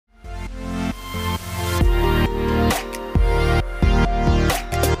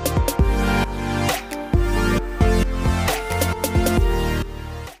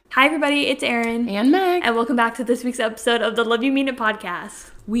Hi everybody, it's Erin. And Meg. And welcome back to this week's episode of the Love You Mean It podcast.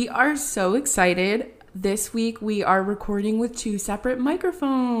 We are so excited. This week we are recording with 2 separate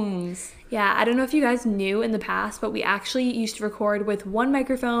microphones. Yeah, I don't know if you guys knew in the past, but we actually used to record with one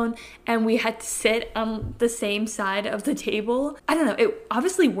microphone and we had to sit on the same side of the table. I don't know, it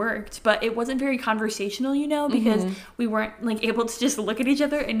obviously worked, but it wasn't very conversational, because we weren't able to just look at each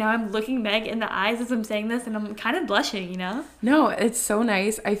other. And now I'm looking Meg in the eyes as I'm saying this and I'm kind of blushing, No, it's so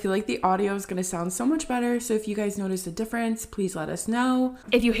nice. I feel like the audio is going to sound so much better. So if you guys notice a difference, please let us know.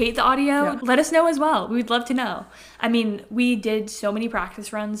 If you hate the audio, let us know as well. We'd love to know. I mean, we did so many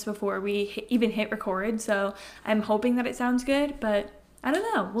practice runs before we even hit record, so I'm hoping that it sounds good, but I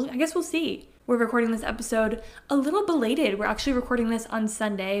don't know. I guess we'll see. We're recording this episode a little belated. We're actually recording this on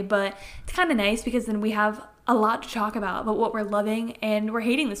Sunday, but it's kind of nice because then we have a lot to talk about what we're loving and we're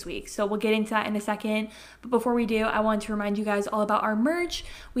hating this week. So we'll get into that in a second. But before we do, I want to remind you guys all about our merch.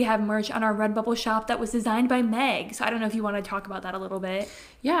 We have merch on our Redbubble shop that was designed by Meg. So I don't know if you want to talk about that a little bit.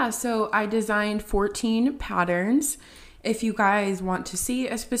 Yeah, so I designed 14 patterns. If you guys want to see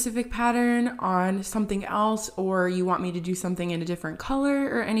a specific pattern on something else, or you want me to do something in a different color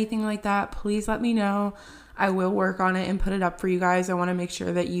or anything like that, please let me know. I will work on it and put it up for you guys. I want to make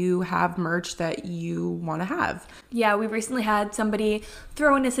sure that you have merch that you want to have. Yeah, we recently had somebody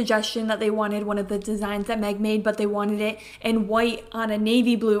throw in a suggestion that they wanted one of the designs that Meg made, but they wanted it in white on a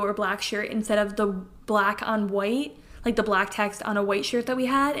navy blue or black shirt instead of the black on white, like the black text on a white shirt that we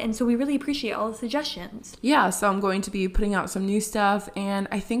had. And so we really appreciate all the suggestions. Yeah, so I'm going to be putting out some new stuff, and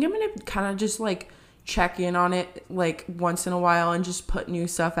I think I'm going to kind of just check in on it once in a while and just put new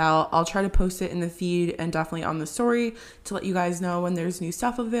stuff out. I'll try to post it in the feed and definitely on the story to let you guys know when there's new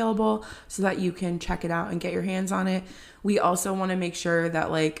stuff available so that you can check it out and get your hands on it. We also want to make sure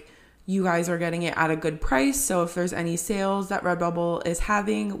that you guys are getting it at a good price. So if there's any sales that Redbubble is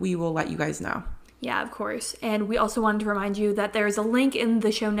having, we will let you guys know. Yeah, of course. And we also wanted to remind you that there is a link in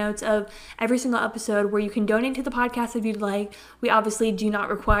the show notes of every single episode where you can donate to the podcast if you'd like. We obviously do not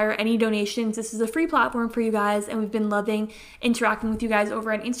require any donations. This is a free platform for you guys, and we've been loving interacting with you guys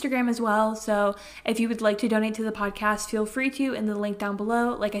over on Instagram as well. So if you would like to donate to the podcast, feel free to in the link down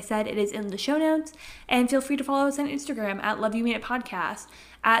below. Like I said, it is in the show notes. And feel free to follow us on Instagram at Love You Mean It Podcast.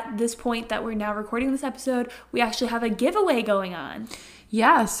 At this point that we're now recording this episode, we actually have a giveaway going on.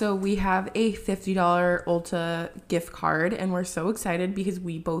 Yeah, so we have a $50 Ulta gift card, and we're so excited because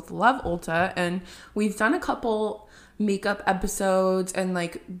we both love Ulta, and we've done a couple makeup episodes and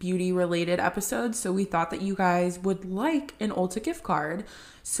beauty related episodes, so we thought that you guys would like an Ulta gift card.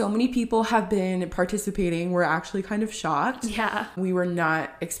 So many people have been participating. We're actually kind of shocked. Yeah. We were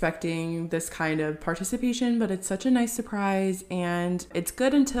not expecting this kind of participation, but it's such a nice surprise, and it's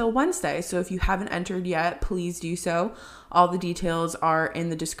good until Wednesday. So if you haven't entered yet, please do so. All the details are in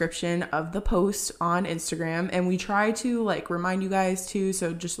the description of the post on Instagram, and we try to remind you guys too,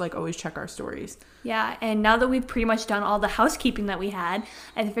 so just always check our stories. Yeah, and now that we've pretty much done all the housekeeping that we had,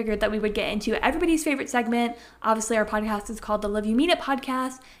 I figured that we would get into everybody's favorite segment. Obviously, our podcast is called the Love You Mean It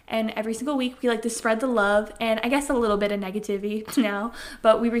podcast, and every single week we like to spread the love and I guess a little bit of negativity now,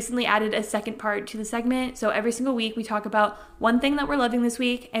 but we recently added a second part to the segment. So every single week we talk about one thing that we're loving this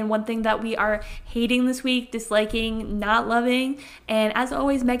week and one thing that we are hating this week, disliking, not loving, and as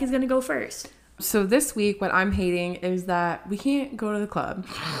always, Meg is going to go first. So this week, what I'm hating is that we can't go to the club.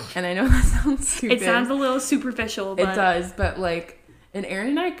 And I know that sounds stupid. It sounds a little superficial, but... It does, but and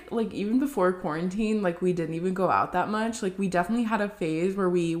Erin and I, even before quarantine, we didn't even go out that much. We definitely had a phase where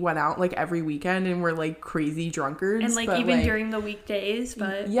we went out, every weekend and we're, crazy drunkards. And, even during the weekdays,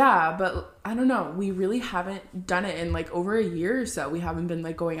 but... Yeah, but I don't know. We really haven't done it in, over a year or so. We haven't been,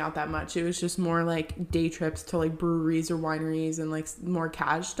 going out that much. It was just more, day trips to, breweries or wineries and, more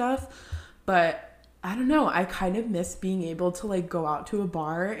cash stuff. But I don't know. I kind of miss being able to go out to a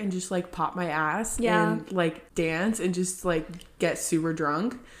bar and just pop my ass and dance and just get super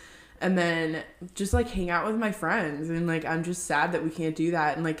drunk and then just hang out with my friends. And I'm just sad that we can't do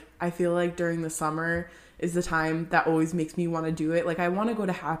that. And I feel during the summer is the time that always makes me want to do it. I want to go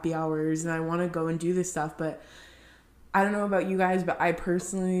to happy hours and I want to go and do this stuff, but I don't know about you guys, but I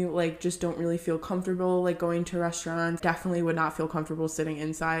personally just don't really feel comfortable going to restaurants. Definitely would not feel comfortable sitting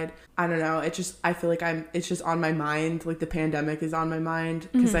inside. I don't know. I feel it's just on my mind. The pandemic is on my mind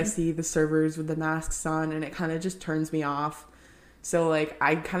because I see the servers with the masks on and it kind of just turns me off. So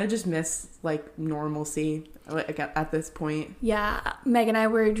I kind of just miss normalcy at this point. Yeah, Meg and I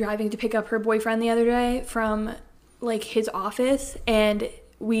were driving to pick up her boyfriend the other day from his office, and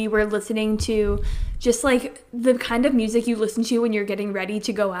we were listening to just like the kind of music you listen to when you're getting ready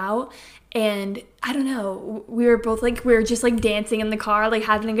to go out. And I don't know, we were both like, we were just like dancing in the car, like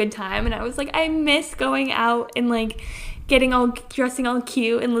having a good time. And I was like, I miss going out and like dressing all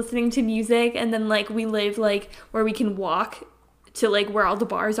cute and listening to music. And then like we live like where we can walk to like where all the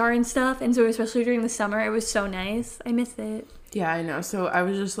bars are and stuff. And so especially during the summer, it was so nice. I miss it. Yeah, I know. So I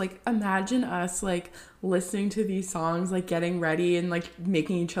was just like, imagine us like listening to these songs, like getting ready and like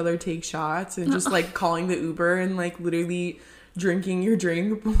making each other take shots and just like calling the Uber and like literally drinking your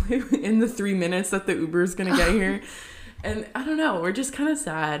drink in the 3 minutes that the Uber is gonna get here. And I don't know, we're just kind of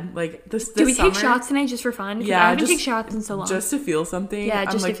sad. Like this Did we summer, take shots tonight just for fun? Yeah, I haven't taken shots in so long. Just to feel something. Yeah,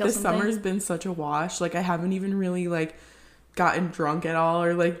 just I'm like, to feel this something. summer's been such a wash. Like I haven't even really like gotten drunk at all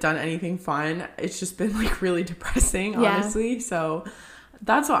or like done anything fun. It's just been like really depressing, honestly. So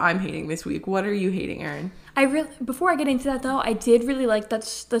that's what I'm hating this week. What are you hating, Erin? Before I get into that though, I did really like the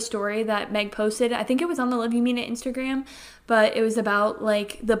story that Meg posted. I think it was on the Love You Mean It Instagram, but it was about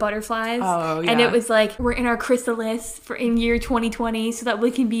like the butterflies. Oh, yeah. And it was like, we're in our chrysalis in year 2020 so that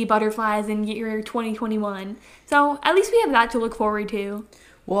we can be butterflies in year 2021. So at least we have that to look forward to.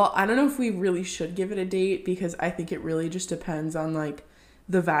 Well, I don't know if we really should give it a date because I think it really just depends on like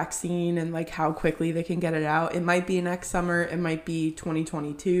the vaccine and like how quickly they can get it out. It might be next summer, it might be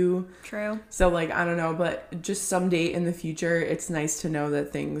 2022. True. So like I don't know, but just some date in the future, it's nice to know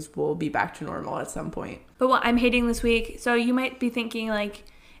that things will be back to normal at some point. But what I'm hating this week, so you might be thinking like,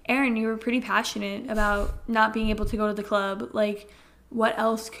 Erin, you were pretty passionate about not being able to go to the club. Like, what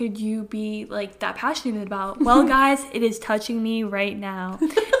else could you be like that passionate about? Well, guys, it is touching me right now.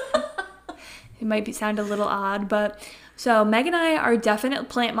 It might sound a little odd, but so Meg and I are definite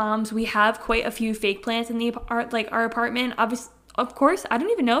plant moms. We have quite a few fake plants in our apartment. Obviously, of course, I don't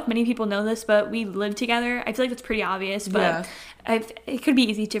even know if many people know this, but we live together. I feel like that's pretty obvious, but it could be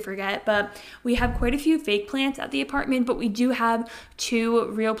easy to forget. But we have quite a few fake plants at the apartment, but we do have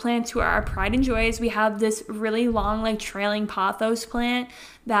 2 real plants who are our pride and joys. We have this really long, like trailing pothos plant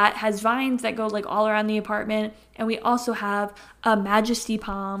that has vines that go like all around the apartment. And we also have a Majesty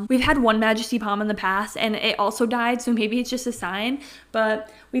Palm. We've had one Majesty Palm in the past and it also died, so maybe it's just a sign.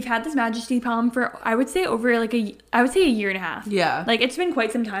 But we've had this Majesty Palm for, I would say over like a year and a half. Yeah. Like it's been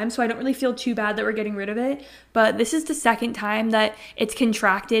quite some time, so I don't really feel too bad that we're getting rid of it. But this is the second time that it's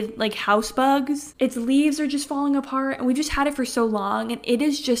contracted like house bugs. Its leaves are just falling apart and we just had it for so long and it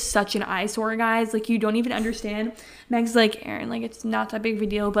is just such an eyesore, guys. Like you don't even understand. Meg's like, Erin, like it's not that big of a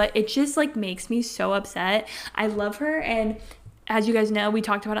deal, but it just like makes me so upset. I love her, and as you guys know, we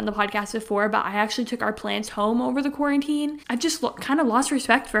talked about it on the podcast before, but I actually took our plants home over the quarantine. I just kind of lost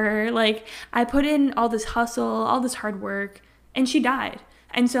respect for her. Like I put in all this hustle, all this hard work, and she died.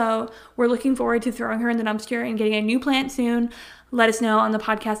 And so we're looking forward to throwing her in the dumpster and getting a new plant soon. Let us know on the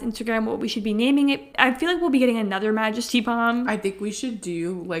podcast Instagram what we should be naming it. I feel like we'll be getting another Majesty Palm. I think we should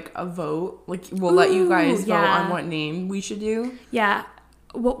do like a vote. Like we'll let you guys vote on what name we should do. Yeah.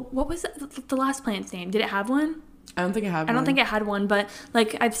 What was the last plant's name? Did it have one? I don't think it had one. I don't think it had one, but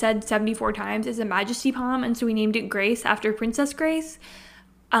like I've said 74 times, it's a Majesty Palm, and so we named it Grace after Princess Grace.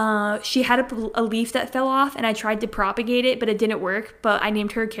 She had a leaf that fell off, and I tried to propagate it, but it didn't work. But I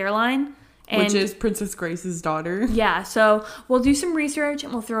named her Caroline. Which is Princess Grace's daughter. Yeah, so we'll do some research,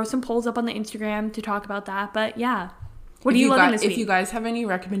 and we'll throw some polls up on the Instagram to talk about that. But yeah. What are you loving this week? If you guys have any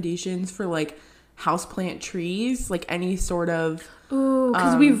recommendations for like houseplant trees, like any sort of... Ooh,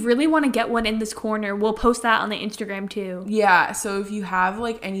 because we really want to get one in this corner. We'll post that on the Instagram too. Yeah, so if you have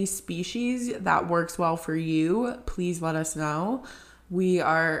like any species that works well for you, please let us know.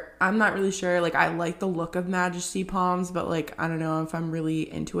 I'm not really sure, like I like the look of Majesty Palms, but like I don't know if I'm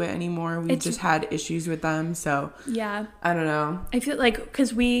really into it anymore. We've just had issues with them, so yeah, I don't know. I feel like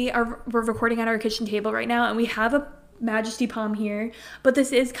because we're recording at our kitchen table right now and we have a Majesty Palm here, but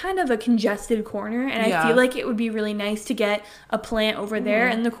this is kind of a congested corner, and I feel like it would be really nice to get a plant over there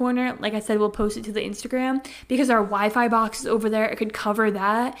in the corner. Like I said, we'll post it to the Instagram because our Wi-Fi box is over there. It could cover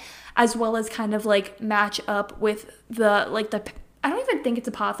that as well as kind of like match up with the I don't even think it's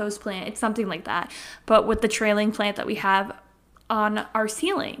a pothos plant. It's something like that, but with the trailing plant that we have on our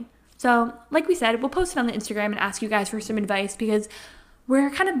ceiling. So like we said, we'll post it on the Instagram and ask you guys for some advice because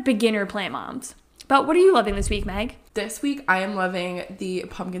we're kind of beginner plant moms. But what are you loving this week, Meg? This week, I am loving the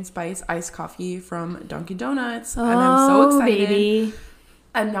pumpkin spice iced coffee from Dunkin' Donuts. And I'm so excited. Baby.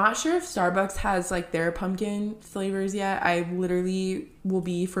 I'm not sure if Starbucks has like their pumpkin flavors yet. I literally will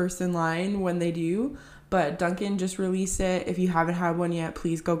be first in line when they do. But Dunkin' just released it. If you haven't had one yet,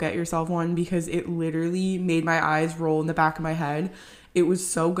 please go get yourself one because it literally made my eyes roll in the back of my head. It was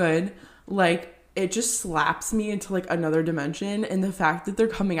so good. Like, it just slaps me into like another dimension. And the fact that they're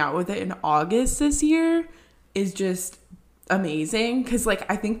coming out with it in August this year is just amazing, because like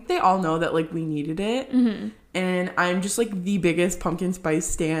I think they all know that like we needed it. And I'm just like the biggest pumpkin spice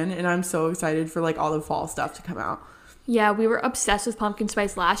stan, and I'm so excited for like all the fall stuff to come out. Yeah, we were obsessed with pumpkin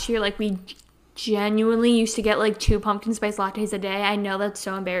spice last year. Like, we genuinely used to get like 2 pumpkin spice lattes a day. I know that's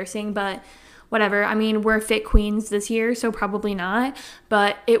so embarrassing, but whatever. I mean, we're fit queens this year, so probably not.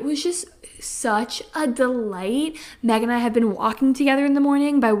 But it was just such a delight. Meg and I have been walking together in the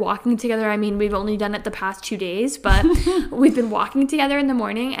morning. By walking together, I mean we've only done it the past 2 days, but we've been walking together in the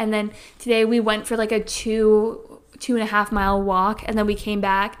morning. And then today we went for like a 2.5 mile walk, and then we came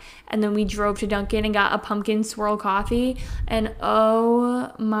back, and then we drove to Dunkin' and got a pumpkin swirl coffee, and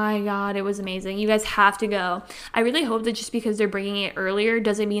oh my god, it was amazing. You guys have to go. I really hope that just because they're bringing it earlier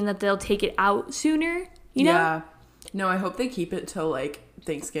doesn't mean that they'll take it out sooner, you know? Yeah. No, I hope they keep it till like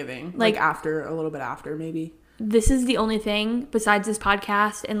Thanksgiving, like after, a little bit after maybe. This is the only thing besides this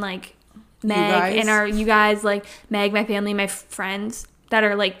podcast and like Meg and you guys, like Meg, my family, my friends that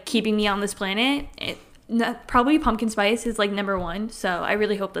are like keeping me on this planet. Probably pumpkin spice is like number 1, so I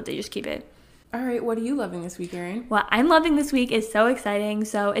really hope that they just keep it. All right, what are you loving this week, Erin? What I'm loving this week is so exciting.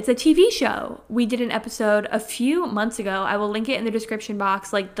 So it's a TV show. We did an episode a few months ago. I will link it in the description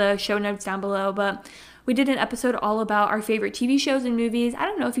box, like the show notes down below, but we did an episode all about our favorite TV shows and movies. I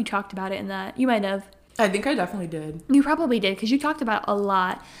don't know if you talked about it in that. You might have. I think I definitely did. You probably did, because you talked about it a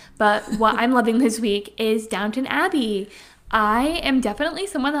lot. But what I'm loving this week is Downton Abbey. I am definitely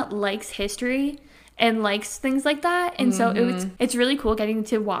someone that likes history and likes things like that, and so it's really cool getting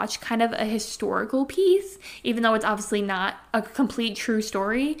to watch kind of a historical piece, even though it's obviously not a complete true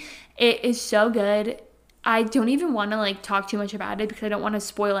story. It is so good. I don't even want to like talk too much about it because I don't want to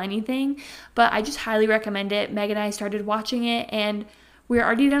spoil anything, but I just highly recommend it. Meg and I started watching it, and we're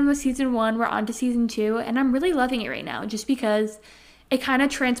already done with season 1. We're on to season 2, and I'm really loving it right now just because it kind of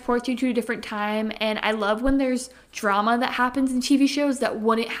transports you to a different time, and I love when there's drama that happens in TV shows that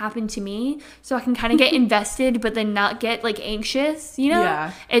wouldn't happen to me, so I can kind of get invested but then not get like anxious, you know?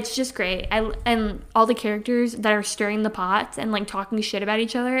 Yeah. It's just great. And all the characters that are stirring the pots and like talking shit about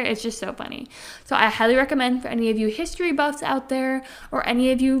each other, it's just so funny. So I highly recommend for any of you history buffs out there, or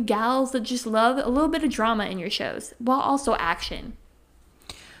any of you gals that just love a little bit of drama in your shows while also action.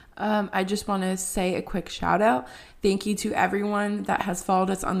 I just want to say a quick shout out. Thank you to everyone that has followed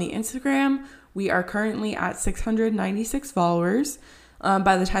us on the Instagram. We are currently at 696 followers.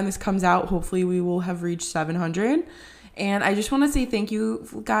 By the time this comes out, hopefully we will have reached 700. And I just want to say thank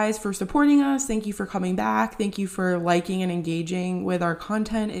you guys for supporting us. Thank you for coming back. Thank you for liking and engaging with our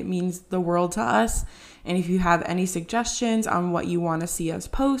content. It means the world to us. And if you have any suggestions on what you want to see us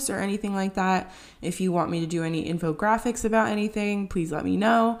post or anything like that, if you want me to do any infographics about anything, please let me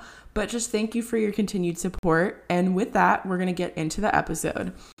know. But just thank you for your continued support. And with that, we're going to get into the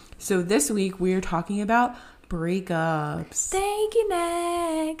episode. So this week we are talking about breakups. Thank you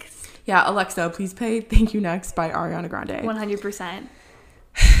next. Yeah, Alexa, please play Thank You Next by Ariana Grande. 100%.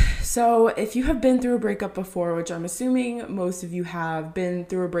 So if you have been through a breakup before, which I'm assuming most of you have been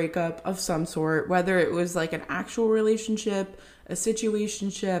through a breakup of some sort, whether it was like an actual relationship, a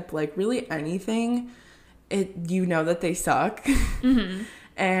situationship, like really anything, you know that they suck. Mm-hmm.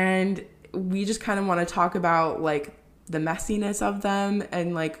 And we just kind of want to talk about like the messiness of them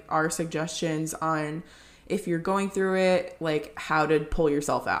and like our suggestions on if you're going through it, like how to pull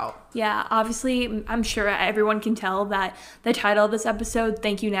yourself out. Yeah, obviously, I'm sure everyone can tell that the title of this episode,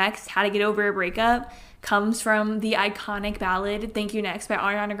 Thank You Next, How to Get Over a Breakup, comes from the iconic ballad, Thank You Next by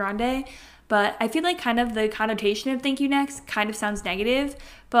Ariana Grande. But I feel like kind of the connotation of Thank You Next kind of sounds negative.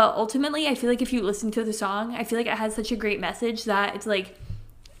 But ultimately, I feel like if you listen to the song, I feel like it has such a great message that it's like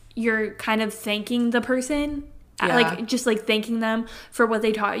you're kind of thanking the person. Yeah. Like just like thanking them for what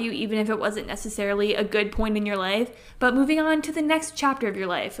they taught you, even if it wasn't necessarily a good point in your life, but moving on to the next chapter of your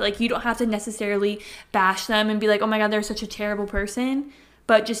life. Like you don't have to necessarily bash them and be like, oh my god, they're such a terrible person,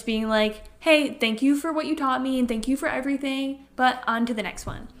 but just being like, hey, thank you for what you taught me and thank you for everything, but on to the next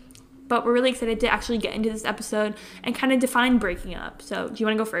one. But we're really excited to actually get into this episode and kind of define breaking up. So do you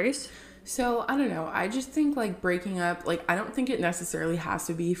want to go first? So I don't know, I just think like breaking up, like I don't think it necessarily has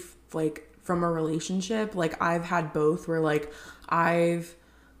to be like from a relationship. Like I've had both, where like I've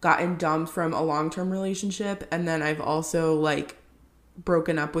gotten dumped from a long-term relationship, and then I've also like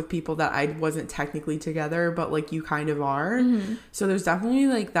broken up with people that I wasn't technically together, but like you kind of are. Mm-hmm. So there's definitely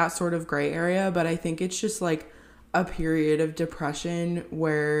like that sort of gray area, but I think it's just like a period of depression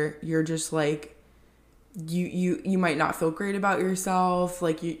where you're just like you might not feel great about yourself,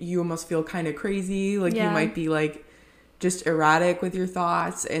 like you almost feel kind of crazy, like you might be like just erratic with your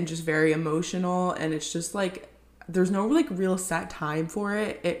thoughts and just very emotional, and it's just like there's no like real set time for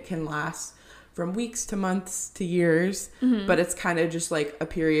it. It can last from weeks to months to years, but it's kind of just like a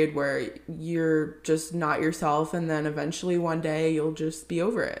period where you're just not yourself, and then eventually one day you'll just be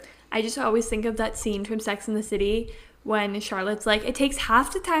over it. I just always think of that scene from Sex and the City when Charlotte's like, it takes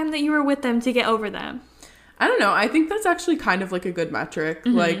half the time that you were with them to get over them. I don't know. I think that's actually kind of like a good metric.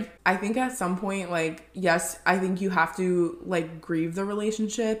 Like, I think at some point, like, yes, I think you have to like grieve the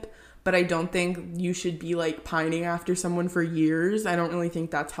relationship, but I don't think you should be like pining after someone for years. I don't really think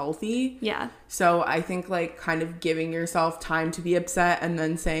that's healthy. Yeah. So I think like kind of giving yourself time to be upset and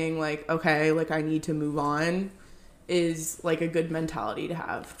then saying like, okay, like I need to move on is like a good mentality to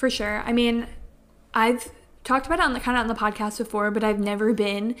have. For sure. I mean, I've talked about it on the podcast before, but I've never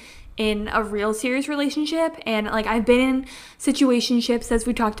been in a real serious relationship, and like I've been in situationships as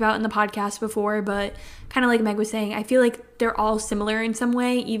we talked about in the podcast before, but kind of like Meg was saying, I feel like they're all similar in some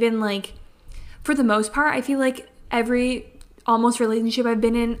way. Even like for the most part, I feel like every almost relationship I've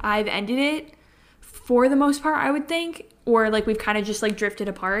been in, I've ended it for the most part, I would think, or like we've kind of just like drifted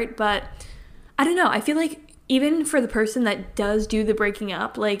apart. But I don't know, I feel like even for the person that does do the breaking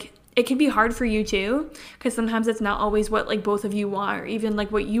up, like it can be hard for you too, because sometimes it's not always what like both of you want, or even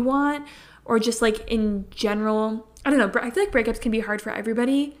like what you want, or just like in general. I don't know. I feel like breakups can be hard for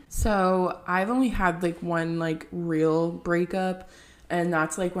everybody. So I've only had like one like real breakup, and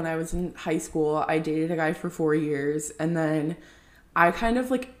that's like when I was in high school. I dated a guy for 4 years, and then I kind of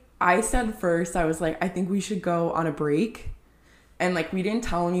like, I said first, I was like, I think we should go on a break, and like we didn't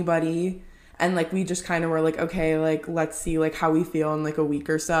tell anybody. And, like, we just kind of were like, okay, like, let's see, like, how we feel in, like, a week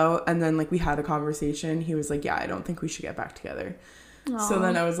or so. And then, like, we had a conversation. He was like, yeah, I don't think we should get back together. Aww. So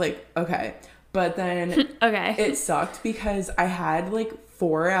then I was like, okay. But then okay. It sucked because I had, like,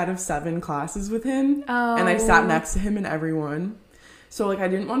 4 out of 7 classes with him. Oh. And I sat next to him in every one. So, like, I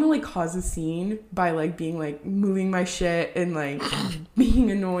didn't want to, like, cause a scene by, like, being, like, moving my shit and, like, being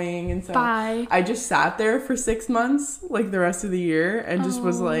annoying. And so Bye. I just sat there for 6 months, like, the rest of the year. And just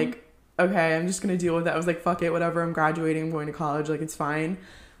was like, okay, I'm just gonna deal with that. I was like, fuck it, whatever, I'm graduating, I'm going to college, like, it's fine.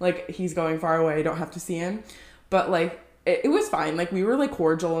 Like, he's going far away, I don't have to see him. But, like, it was fine. Like, we were, like,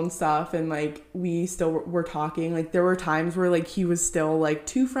 cordial and stuff, and, like, we still were talking. Like, there were times where, like, he was still, like,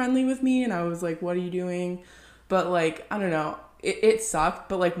 too friendly with me, and I was like, what are you doing? But, like, I don't know. It sucked,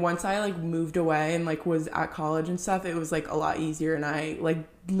 but, like, once I, like, moved away and, like, was at college and stuff, it was, like, a lot easier, and I, like,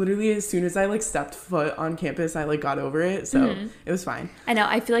 literally as soon as I, like, stepped foot on campus, I, like, got over it, so it was fine. I know.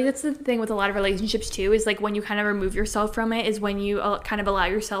 I feel like that's the thing with a lot of relationships, too, is, like, when you kind of remove yourself from it is when you kind of allow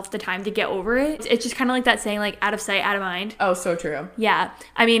yourself the time to get over it. It's just kind of like that saying, like, out of sight, out of mind. Oh, so true. Yeah.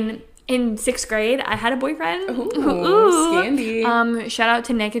 I mean, in 6th grade, I had a boyfriend. Ooh, Scandy. Shout out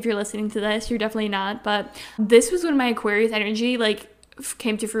to Nick if you're listening to this. You're definitely not. But this was when my Aquarius energy, like,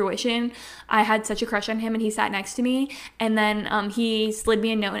 came to fruition. I had such a crush on him, and he sat next to me, and then he slid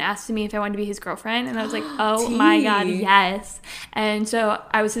me a note and asked me if I wanted to be his girlfriend, and I was like, oh my god, yes. And so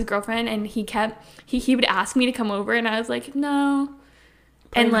I was his girlfriend, and he would ask me to come over, and I was like, no.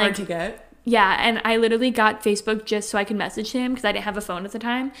 And like, hard to get. Yeah, and I literally got Facebook just so I could message him because I didn't have a phone at the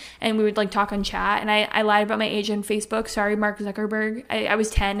time, and we would like talk on chat, and I lied about my age on Facebook. Sorry, Mark Zuckerberg. I was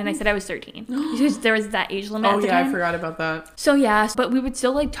 10 and I said I was 13 because there was that age limit at the time. I forgot about that. So yeah, but we would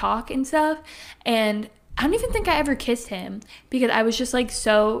still like talk and stuff, and I don't even think I ever kissed him because I was just like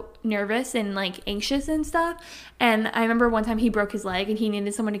so nervous and like anxious and stuff. And I remember one time he broke his leg and he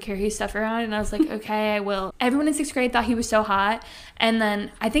needed someone to carry his stuff around, and I was like, okay, I will. Everyone in 6th grade thought he was so hot, and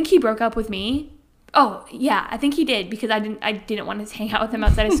then I think he broke up with me. Oh yeah, I think he did because I didn't want to hang out with him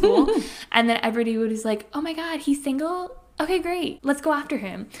outside of school. And then everybody was like, oh my god, he's single? Okay, great. Let's go after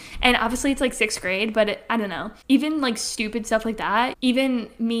him. And obviously it's like 6th grade, but I don't know. Even like stupid stuff like that, even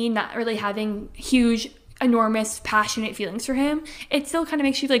me not really having huge, enormous, passionate feelings for him, it still kind of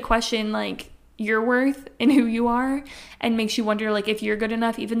makes you like question like your worth and who you are, and makes you wonder like if you're good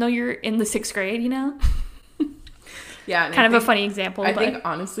enough even though you're in the 6th grade, you know? Yeah. Kind of a funny example. I think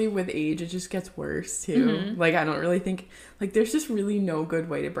honestly with age it just gets worse too. Like I don't really think like there's just really no good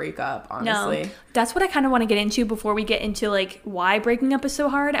way to break up, honestly. No, that's what I kind of want to get into before we get into like why breaking up is so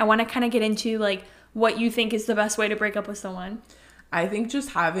hard. I want to kind of get into like what you think is the best way to break up with someone. I think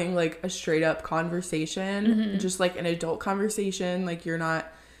just having like a straight up conversation, just like an adult conversation, like you're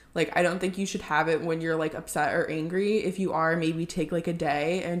not like, I don't think you should have it when you're like upset or angry. If you are, maybe take like a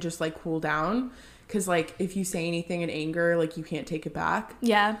day and just like cool down. Cause like if you say anything in anger, like you can't take it back.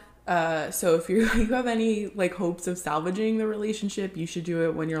 Yeah. So if you have any like hopes of salvaging the relationship, you should do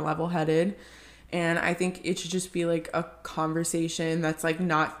it when you're level headed. And I think it should just be like a conversation that's like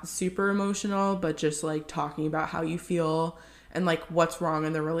not super emotional, but just like talking about how you feel and like what's wrong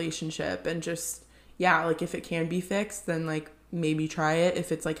in the relationship. And just, yeah, like if it can be fixed, then like maybe try it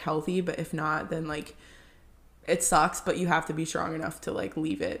if it's like healthy. But if not, then like it sucks, but you have to be strong enough to like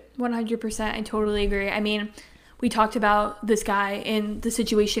leave it. 100%. I totally agree. I mean, we talked about this guy in the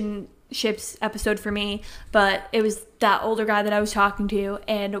situationships episode for me, but it was that older guy that I was talking to,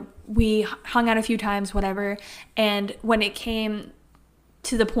 and we hung out a few times, whatever. And when it came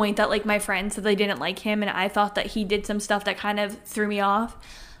to the point that like my friends said they didn't like him, and I thought that he did some stuff that kind of threw me off,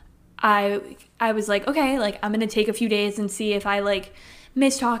 I was like, okay, like I'm gonna take a few days and see if I like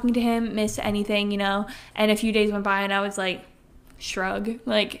miss talking to him, miss anything, you know. And a few days went by and I was like, shrug,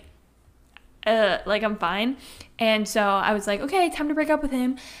 like I'm fine. And so I was like, okay, time to break up with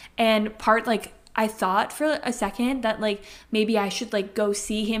him. And I thought for a second that like maybe I should like go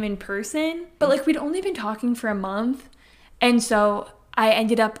see him in person, but like we'd only been talking for a month. And so I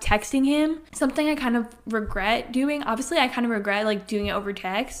ended up texting him, something I kind of regret doing. Obviously, I kind of regret like doing it over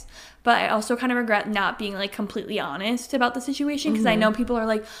text, but I also kind of regret not being like completely honest about the situation, because I know people are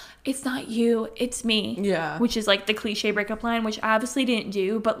like, it's not you, it's me. Yeah. Which is like the cliche breakup line, which I obviously didn't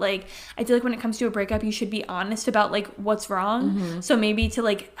do, but like I feel like when it comes to a breakup, you should be honest about like what's wrong. So maybe to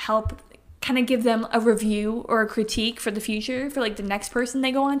like help kind of give them a review or a critique for the future for like the next person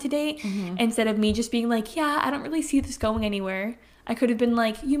they go on to date, instead of me just being like, yeah, I don't really see this going anywhere. I could have been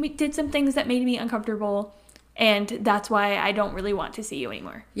like, you did some things that made me uncomfortable, and that's why I don't really want to see you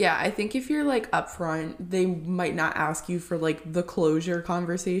anymore. Yeah, I think if you're like upfront, they might not ask you for like the closure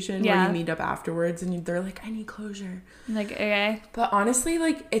conversation where you meet up afterwards and they're like, I need closure. Like, okay. But honestly,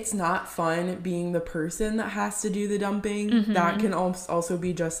 like it's not fun being the person that has to do the dumping. That can also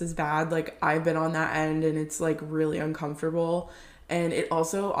be just as bad. Like I've been on that end and it's like really uncomfortable. And it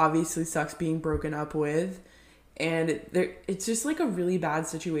also obviously sucks being broken up with. And it's just like a really bad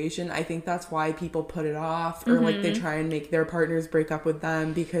situation. I think that's why people put it off, or like they try and make their partners break up with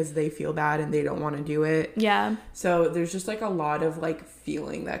them because they feel bad and they don't want to do it. Yeah. So there's just like a lot of like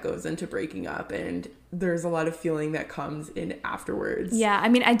feeling that goes into breaking up, and there's a lot of feeling that comes in afterwards. Yeah, I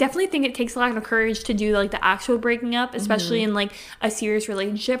mean, I definitely think it takes a lot of courage to do like the actual breaking up, especially in like a serious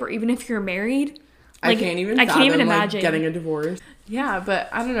relationship, or even if you're married. Like, I can't even imagine like, getting a divorce. Yeah, but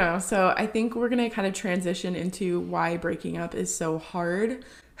I don't know. So I think we're going to kind of transition into why breaking up is so hard.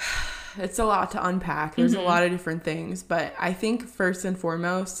 It's a lot to unpack. There's a lot of different things. But I think first and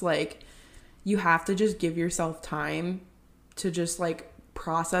foremost, like, you have to just give yourself time to just, like,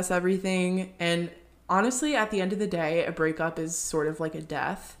 process everything. And honestly, at the end of the day, a breakup is sort of like a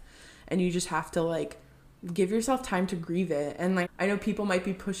death. And you just have to, like, give yourself time to grieve it. And like, I know people might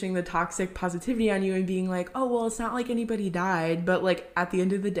be pushing the toxic positivity on you and being like, oh, well, it's not like anybody died. But like at the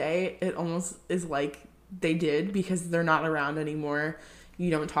end of the day, it almost is like they did, because they're not around anymore.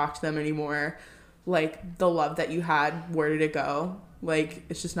 You don't talk to them anymore. Like the love that you had, where did it go? Like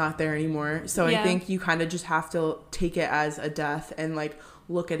it's just not there anymore. So I think you kind of just have to take it as a death and like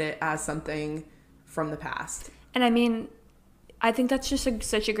look at it as something from the past. And I mean, I think that's just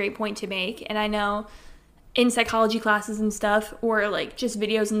such a great point to make. And I know in psychology classes and stuff, or like just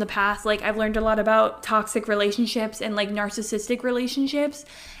videos in the past, like I've learned a lot about toxic relationships and like narcissistic relationships.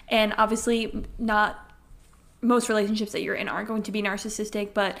 And obviously not most relationships that you're in aren't going to be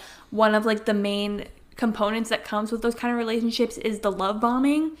narcissistic, but one of like the main components that comes with those kind of relationships is the love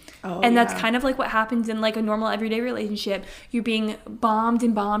bombing. That's kind of like what happens in like a normal everyday relationship. You're being bombed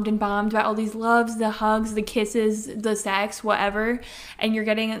and bombed and bombed by all these loves, the hugs, the kisses, the sex, whatever, and you're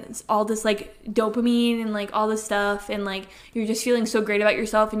getting all this like dopamine and like all this stuff, and like you're just feeling so great about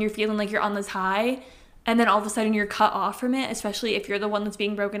yourself and you're feeling like you're on this high, and then all of a sudden you're cut off from it, especially if you're the one that's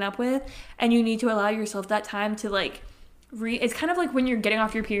being broken up with, and you need to allow yourself that time to like it's kind of like when you're getting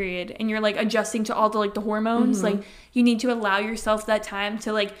off your period and you're like adjusting to all the like the hormones. Like you need to allow yourself that time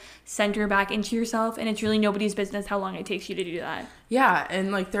to like center back into yourself, and it's really nobody's business how long it takes you to do that. Yeah,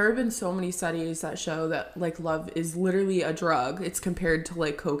 and like there have been so many studies that show that like love is literally a drug. It's compared to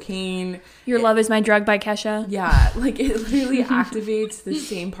like cocaine. Love is My Drug by Kesha. Yeah, like it literally activates the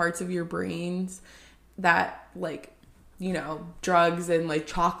same parts of your brains that like, you know, drugs and like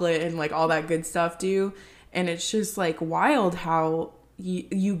chocolate and like all that good stuff do. And it's just like wild how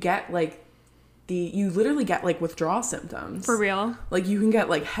you get like you literally get like withdrawal symptoms. For real. Like you can get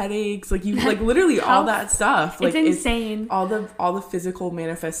like headaches, like you like literally all that stuff. Like it's insane. All the physical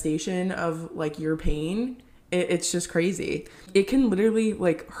manifestation of like your pain. It's just crazy. It can literally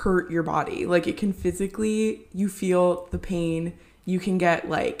like hurt your body. Like it can physically, you feel the pain. You can get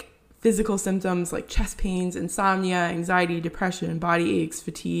like physical symptoms like chest pains, insomnia, anxiety, depression, body aches,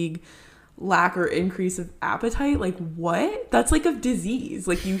 fatigue. lack or increase of appetite. Like, what? That's like a disease.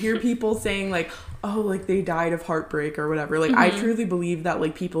 Like, you hear people saying like, oh, like they died of heartbreak or whatever. Like, I truly believe that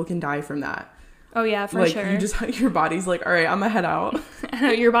like people can die from that. Oh yeah, for like, sure. You just, your body's like, all right, I'm gonna head out.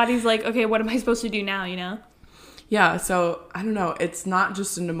 Your body's like, okay, what am I supposed to do now, you know? Yeah, so I don't know. It's not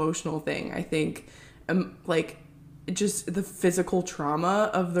just an emotional thing. I think like just the physical trauma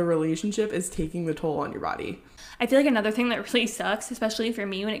of the relationship is taking the toll on your body. I feel like another thing that really sucks, especially for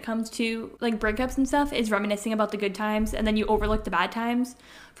me when it comes to like breakups and stuff, is reminiscing about the good times and then you overlook the bad times.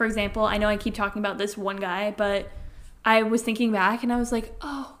 For example, I know I keep talking about this one guy, but I was thinking back and I was like,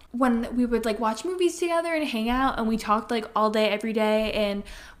 oh, when we would like watch movies together and hang out and we talked like all day every day and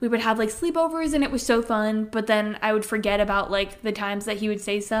we would have like sleepovers and it was so fun, but then I would forget about like the times that he would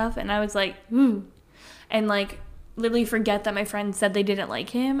say stuff and I was like, and like literally forget that my friends said they didn't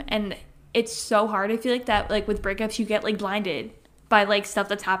like him. And it's so hard. I feel like that like with breakups you get like blinded by like stuff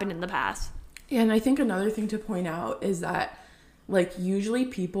that's happened in the past. Yeah, and I think another thing to point out is that like usually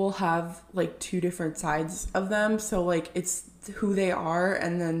people have like two different sides of them. So like it's who they are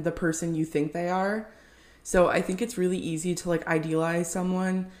and then the person you think they are. So I think it's really easy to like idealize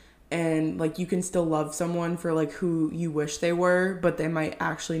someone and like you can still love someone for like who you wish they were, but they might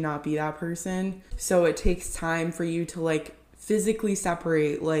actually not be that person. So it takes time for you to like physically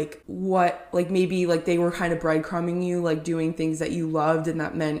separate like what like maybe like they were kind of breadcrumbing you, like doing things that you loved and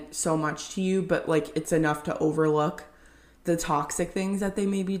that meant so much to you, but like it's enough to overlook the toxic things that they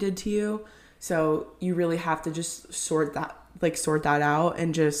maybe did to you. So you really have to just sort that out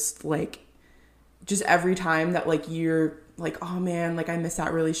and just every time that like you're like, oh man, like I miss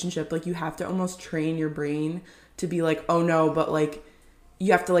that relationship, like you have to almost train your brain to be like, oh no, but like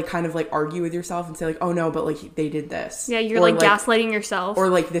you have to like kind of like argue with yourself and say like, oh no, but like they did this. Yeah, you're like gaslighting yourself. Or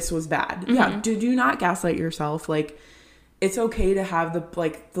like this was bad. Yeah, do not gaslight yourself. Like it's okay to have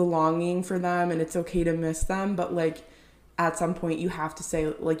the longing for them and it's okay to miss them, but like at some point you have to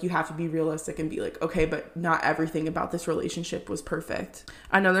say like you have to be realistic and be like, okay, but not everything about this relationship was perfect.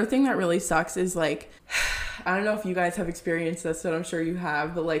 Another thing that really sucks is like I don't know if you guys have experienced this, but I'm sure you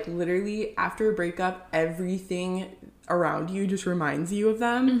have, but like literally after a breakup everything around you just reminds you of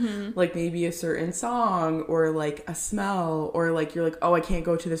them. Like maybe a certain song or like a smell or like you're like, oh, I can't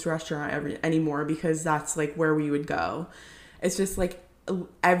go to this restaurant anymore because that's like where we would go. It's just like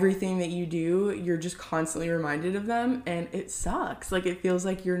everything that you do, you're just constantly reminded of them and it sucks. Like it feels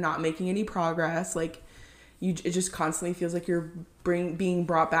like you're not making any progress. Like it just constantly feels like you're being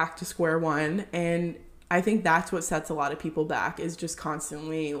brought back to square one. And I think that's what sets a lot of people back, is just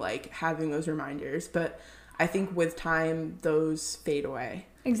constantly like having those reminders. But I think with time those fade away.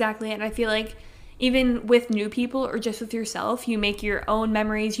 Exactly. And I feel like even with new people or just with yourself, you make your own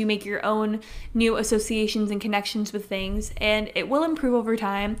memories, you make your own new associations and connections with things, and it will improve over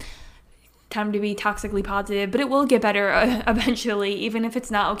time. Time to be toxically positive, but it will get better eventually, even if it's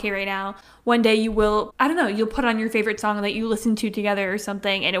not okay right now. One day you will, I don't know, you'll put on your favorite song that you listen to together or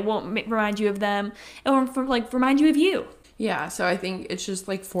something, and it won't remind you of them. It won't like remind you of you. Yeah, so I think it's just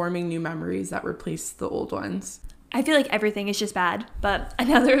like forming new memories that replace the old ones. I feel like everything is just bad, but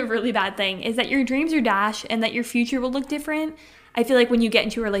another really bad thing is that your dreams are dashed and that your future will look different. I feel like when you get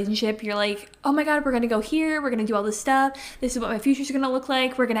into a relationship, you're like, oh my God, we're going to go here. We're going to do all this stuff. This is what my future's going to look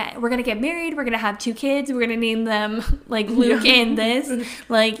like. We're going to get married. We're going to have 2 kids. We're going to name them like Luke and this.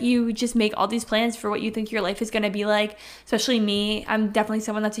 Like you just make all these plans for what you think your life is going to be like. Especially me. I'm definitely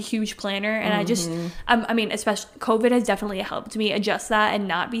someone that's a huge planner. And I mean, especially COVID has definitely helped me adjust that and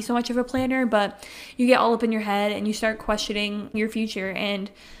not be so much of a planner. But you get all up in your head and you start questioning your future. And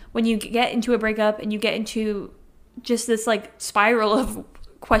when you get into a breakup and you get into just this like spiral of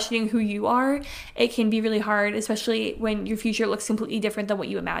questioning who you are, it can be really hard, especially when your future looks completely different than what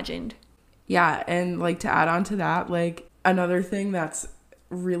you imagined. Yeah, and like to add on to that, like another thing that's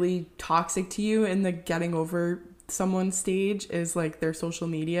really toxic to you in the getting over someone's stage is like their social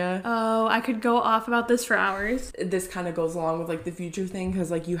media. Oh, I could go off about this for hours. This kind of goes along with like the future thing,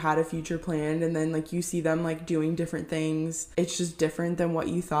 because like you had a future planned and then like you see them like doing different things. It's just different than what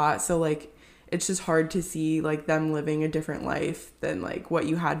you thought. So like it's just hard to see like them living a different life than like what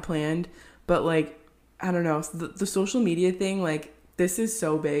you had planned. But like, I don't know, the social media thing, like this is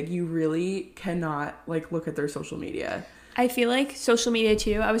so big. You really cannot like look at their social media. I feel like social media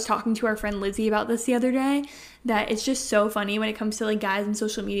too. I was talking to our friend Lizzie about this the other day, that it's just so funny when it comes to like guys and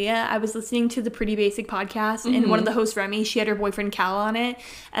social media. I was listening to the Pretty Basic podcast and one of the hosts, Remy, she had her boyfriend Cal on it,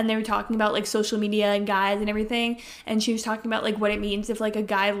 and they were talking about like social media and guys and everything, and she was talking about like what it means if like a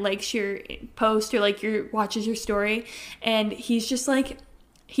guy likes your post or like watches your story, and he's just like,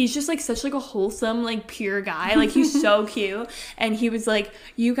 he's just like such like a wholesome, like pure guy. Like he's so cute. And he was like,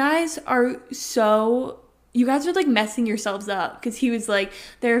 you guys are like messing yourselves up. Because he was like,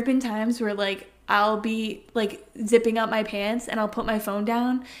 there have been times where like I'll be like zipping up my pants and I'll put my phone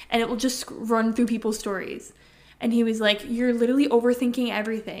down and it will just run through people's stories. And he was like, you're literally overthinking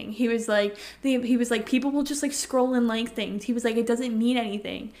everything. He was like, people will just like scroll and like things. He was like, it doesn't mean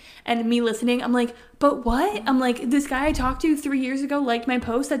anything. And me listening, I'm like, but what? I'm like, this guy I talked to 3 years ago liked my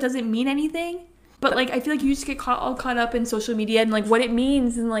post. That doesn't mean anything. But like, I feel like you just get all caught up in social media and like what it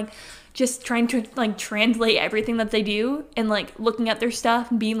means and like just trying to like translate everything that they do and like looking at their stuff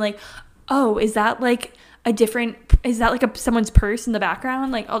and being like, oh, is that like someone's purse in the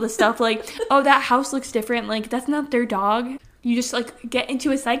background? Like all the stuff like, oh, that house looks different. Like that's not their dog. You just like get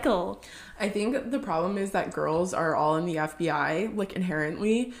into a cycle. I think the problem is that girls are all in the FBI, like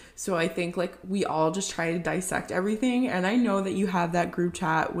inherently. So I think like we all just try to dissect everything. And I know that you have that group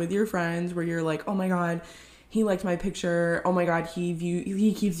chat with your friends where you're like, oh my God, he liked my picture. Oh my God,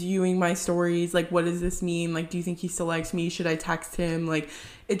 he keeps viewing my stories. Like, what does this mean? Like, do you think he still likes me? Should I text him? Like,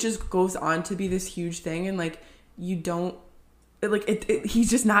 it just goes on to be this huge thing. And like, you don't, like, he's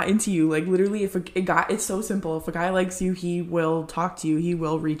just not into you. Like, literally, if a guy, it's so simple. If a guy likes you, he will talk to you. He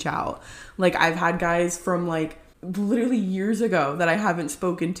will reach out. Like, I've had guys from like literally years ago that I haven't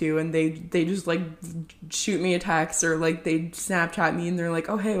spoken to, and they just like shoot me a text or like they Snapchat me and they're like,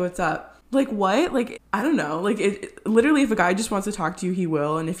 oh, hey, what's up? Like, what? Like, I don't know. Like, it literally, if a guy just wants to talk to you, he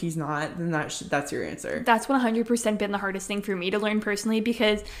will. And if he's not, then that's your answer. That's 100% been the hardest thing for me to learn personally,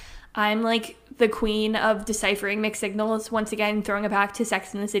 because I'm like the queen of deciphering mixed signals. Once again, throwing it back to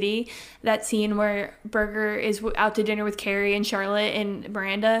Sex and the City, that scene where Berger is out to dinner with Carrie and Charlotte and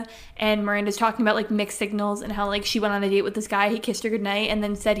Miranda's talking about like mixed signals and how like she went on a date with this guy, he kissed her goodnight and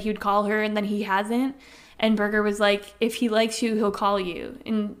then said he would call her and then he hasn't. And Berger was like, if he likes you, he'll call you.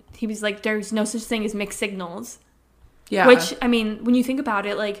 And he was like, there's no such thing as mixed signals. Yeah. Which, I mean, when you think about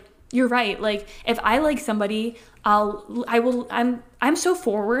it, like, you're right. Like, if I like somebody, I'm so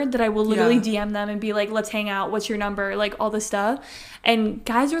forward that I will literally DM them and be like, let's hang out. What's your number? Like, all this stuff. And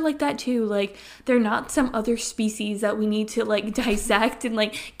guys are like that too. Like, they're not some other species that we need to like dissect and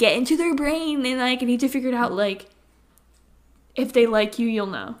like get into their brain. And like, I need to figure it out. Like, if they like you, you'll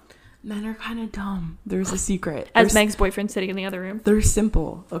know. Men are kind of dumb. There's a secret. As Meg's boyfriend sitting in the other room. They're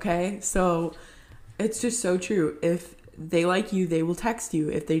simple, okay? So it's just so true. If they like you, they will text you.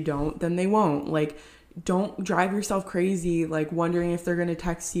 If they don't, then they won't. Like, don't drive yourself crazy, like, wondering if they're going to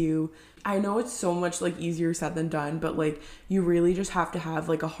text you. I know it's so much, like, easier said than done, but, like, you really just have to have,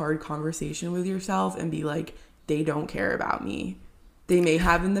 like, a hard conversation with yourself and be like, they don't care about me. They may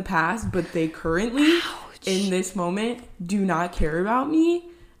have in the past, but they currently, in this moment, do not care about me.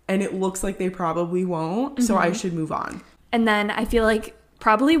 And it looks like they probably won't, so I should move on. And then I feel like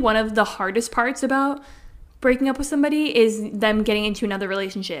probably one of the hardest parts about breaking up with somebody is them getting into another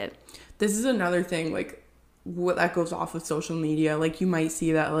relationship. This is another thing, like, what that goes off of social media. Like, you might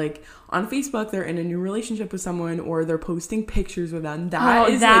see that, like, on Facebook, they're in a new relationship with someone, or they're posting pictures with them. That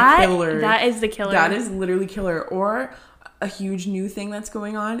is killer. That is the killer. That is literally killer. Or a huge new thing that's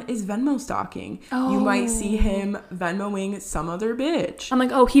going on is Venmo stalking. Oh. You might see him Venmoing some other bitch. I'm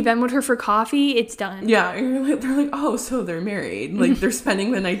like, oh, he Venmoed her for coffee? It's done. Yeah, they're like, oh, so they're married. Like, they're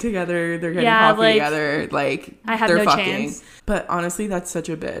spending the night together. They're getting coffee together. Like, I have they're no fucking. chance. But honestly, that's such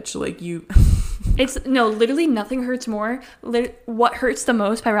a bitch. Like, you... literally nothing hurts more. What Hurts the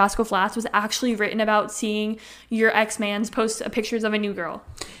Most by Roscoe Flatts was actually written about seeing your ex-man's post pictures of a new girl.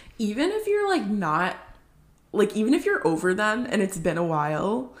 Even if you're, like, not... Like, even if you're over them and it's been a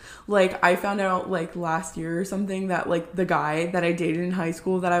while, like, I found out, like, last year or something that, like, the guy that I dated in high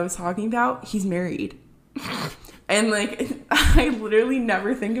school that I was talking about, he's married. And, like, I literally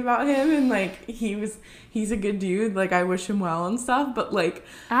never think about him. And, like, he's a good dude. Like, I wish him well and stuff. But, like,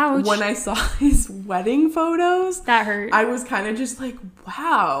 ouch. When I saw his wedding photos, that hurt. I was kind of just like,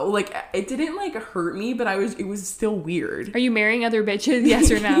 wow. Like, it didn't, like, hurt me, but it was still weird. Are you marrying other bitches? Yes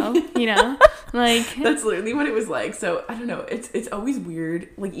or no? You know? Like, that's literally what it was like. So I don't know, it's always weird.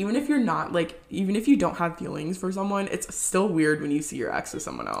 Like, even if you don't have feelings for someone, it's still weird when you see your ex with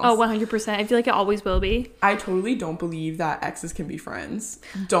someone else. Oh, 100%. I feel like it always will be. I totally don't believe that exes can be friends.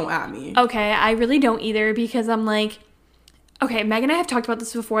 Don't at me. Okay, I really don't either, because I'm like, okay, Meg and I have talked about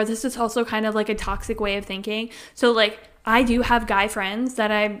this before. This is also kind of like a toxic way of thinking. So, like, I do have guy friends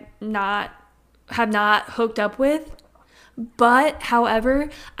that have not hooked up with. But, however,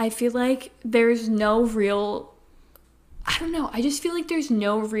 I feel like there's no real, I don't know, I just feel like there's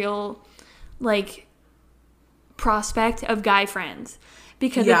no real, like, prospect of guy friends.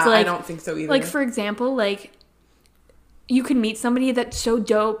 Because it's like, I don't think so either. Like, for example, like, you can meet somebody that's so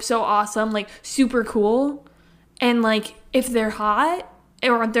dope, so awesome, like super cool, and like if they're hot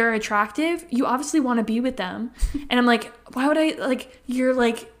or they're attractive, you obviously want to be with them. And I'm like, why would I, like, you're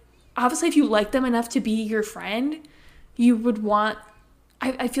like, obviously if you like them enough to be your friend, you would want,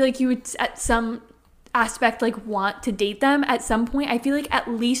 I feel like you would at some aspect like want to date them at some point. I feel like at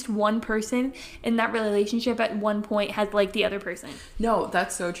least one person in that relationship at one point has liked the other person. No,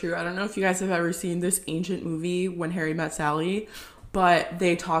 that's so true. I don't know if you guys have ever seen this ancient movie, When Harry Met Sally, but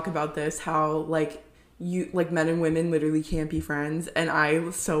they talk about this, how like men and women literally can't be friends, and I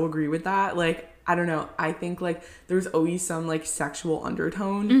so agree with that. Like, I don't know, I think like there's always some like sexual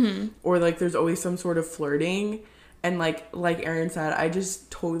undertone, or like there's always some sort of flirting. And like Erin said, I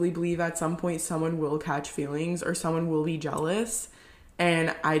just totally believe at some point someone will catch feelings or someone will be jealous.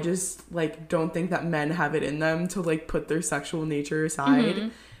 And I just like don't think that men have it in them to like put their sexual nature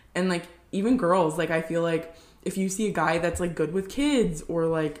aside. And like even girls, like I feel like if you see a guy that's like good with kids or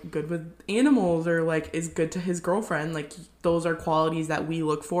like good with animals or like is good to his girlfriend, like those are qualities that we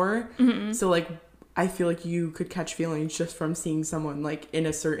look for. So like I feel like you could catch feelings just from seeing someone like in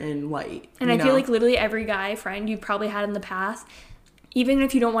a certain light. And I feel like literally every guy friend you've probably had in the past, even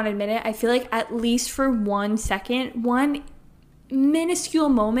if you don't want to admit it, I feel like at least for 1 second, one minuscule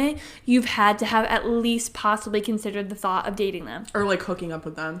moment, you've had to have at least possibly considered the thought of dating them. Or like hooking up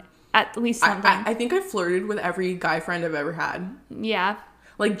with them. At least something. I think I flirted with every guy friend I've ever had. Yeah.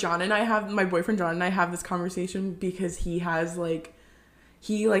 Like my boyfriend John and I have this conversation because he has like,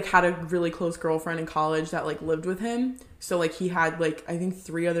 he like had a really close girlfriend in college that like lived with him. So like he had like I think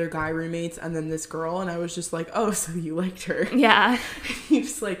 3 other guy roommates and then this girl, and I was just like, oh, so you liked her? Yeah.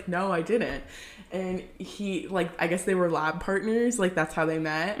 He's like, no, I didn't. And he like, I guess they were lab partners, like that's how they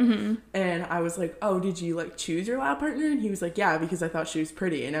met. And I was like, oh, did you like choose your lab partner? And he was like, yeah, because I thought she was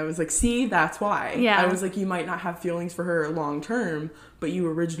pretty. And I was like, see, that's why. Yeah. I was like, you might not have feelings for her long term, but you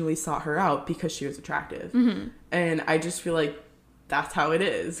originally sought her out because she was attractive. And I just feel like that's how it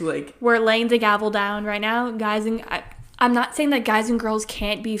is. Like, we're laying the gavel down right now, guys. And I'm not saying that guys and girls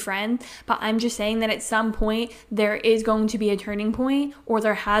can't be friends, but I'm just saying that at some point there is going to be a turning point, or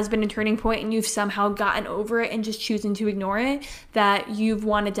there has been a turning point and you've somehow gotten over it and just choosing to ignore it, that you've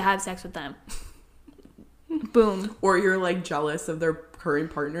wanted to have sex with them. Boom. Or you're like jealous of their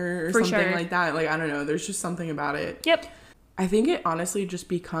current partner or For something sure. like that. Like, I don't know, there's just something about it. Yep. I think it honestly just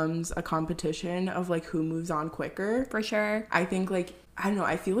becomes a competition of like who moves on quicker. For sure. I think like, I don't know,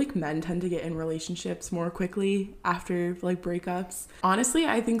 I feel like men tend to get in relationships more quickly after like breakups. Honestly,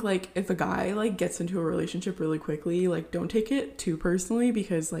 I think like if a guy like gets into a relationship really quickly, like don't take it too personally,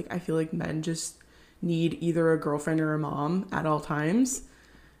 because like I feel like men just need either a girlfriend or a mom at all times.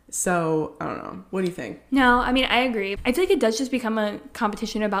 So I don't know, what do you think? No, I mean, I agree. I feel like it does just become a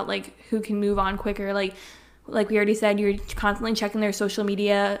competition about like who can move on quicker. Like we already said, you're constantly checking their social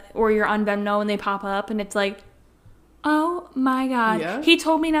media, or you're on Venmo and they pop up and it's like, oh my God, yeah. He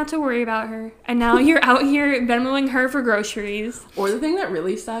told me not to worry about her. And now you're out here Venmoing her for groceries. Or the thing that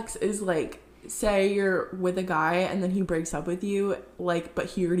really sucks is like, say you're with a guy and then he breaks up with you, like, but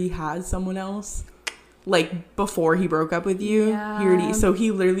he already has someone else. Like before he broke up with you, Yeah. so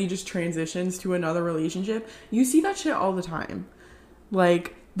he literally just transitions to another relationship. You see that shit all the time.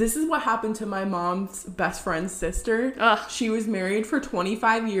 Like, this is what happened to my mom's best friend's sister. Ugh. She was married for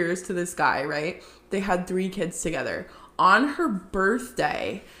 25 years to this guy, right? They had 3 kids together. On her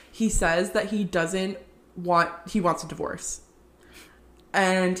birthday, he says that he wants a divorce.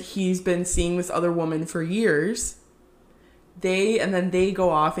 And he's been seeing this other woman for years. Then they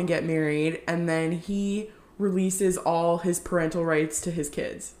go off and get married, and then he releases all his parental rights to his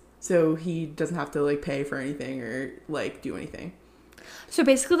kids. So he doesn't have to like pay for anything or like do anything. So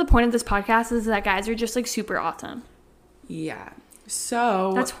basically the point of this podcast is that guys are just like super awesome. Yeah.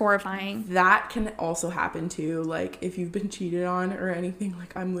 So That's horrifying. that can also happen too. Like if you've been cheated on or anything,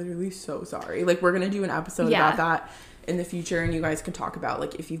 like I'm literally so sorry. Like we're going to do an episode about that in the future, and you guys can talk about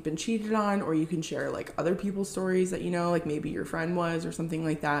like if you've been cheated on, or you can share like other people's stories that you know, like maybe your friend was or something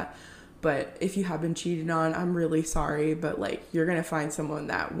like that. But if you have been cheated on, I'm really sorry, but like you're going to find someone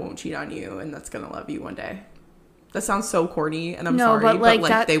that won't cheat on you and that's going to love you one day. That sounds so corny, and I'm sorry, but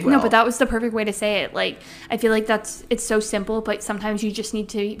like they will. No, but that was the perfect way to say it. Like, I feel like it's so simple, but sometimes you just need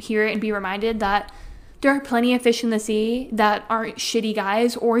to hear it and be reminded that there are plenty of fish in the sea that aren't shitty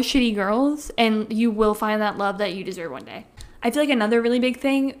guys or shitty girls, and you will find that love that you deserve one day. I feel like another really big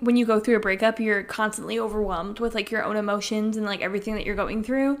thing, when you go through a breakup, you're constantly overwhelmed with like your own emotions and like everything that you're going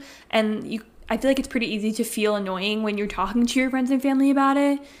through, and I feel like it's pretty easy to feel annoying when you're talking to your friends and family about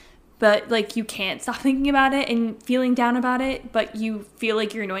it. but like you can't stop thinking about it and feeling down about it, but you feel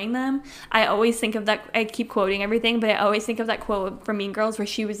like you're annoying them. I always think of that. I keep quoting everything, but I always think of that quote from Mean Girls where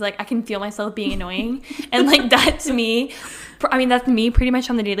she was like, I can feel myself being annoying. And like that to me, I mean, that's me pretty much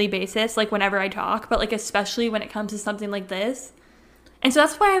on the daily basis, like whenever I talk, but like especially when it comes to something like this. And so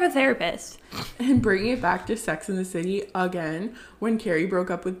that's why I have a therapist. And bringing it back to Sex and the City again, when Carrie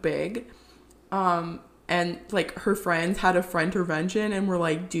broke up with Big, and like her friends had a friend intervention and were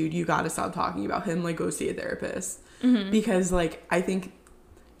like, dude, you gotta stop talking about him, like go see a therapist. Because like I think,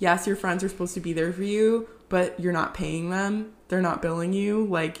 yes, your friends are supposed to be there for you, but you're not paying them, they're not billing you,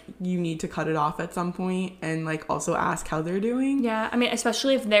 like you need to cut it off at some point and like also ask how they're doing. Yeah, I mean,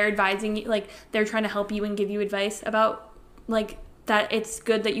 especially if they're advising you, like they're trying to help you and give you advice about like that it's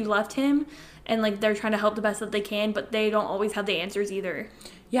good that you left him, and like they're trying to help the best that they can, but they don't always have the answers either.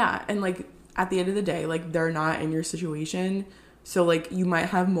 Yeah, and like at the end of the day, like they're not in your situation, so like you might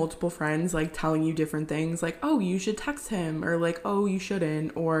have multiple friends like telling you different things, like, oh, you should text him, or like, oh, you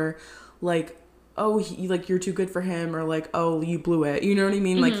shouldn't, or like, oh, he, like you're too good for him, or like, oh, you blew it, you know what I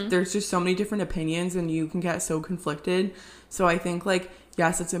mean? Like there's just so many different opinions and you can get so conflicted. So I think like,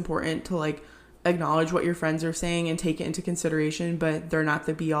 yes, it's important to like acknowledge what your friends are saying and take it into consideration, but they're not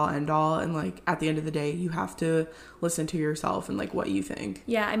the be all end all, and like at the end of the day you have to listen to yourself and like what you think.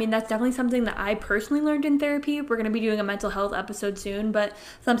 Yeah, I mean, that's definitely something that I personally learned in therapy. We're going to be doing a mental health episode soon, but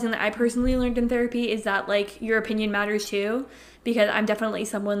something that I personally learned in therapy is that like your opinion matters too, because I'm definitely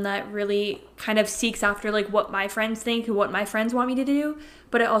someone that really kind of seeks after like what my friends think and what my friends want me to do,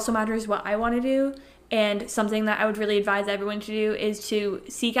 but it also matters what I want to do. And something that I would really advise everyone to do is to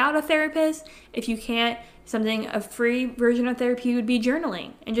seek out a therapist. If you can't, a free version of therapy would be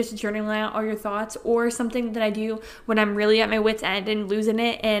journaling, and just journaling out all your thoughts, or something that I do when I'm really at my wit's end and losing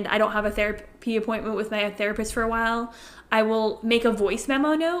it and I don't have a therapy appointment with my therapist for a while. I will make a voice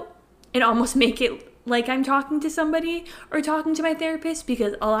memo note and almost make it like I'm talking to somebody or talking to my therapist,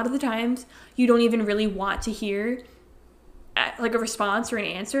 because a lot of the times you don't even really want to hear like a response or an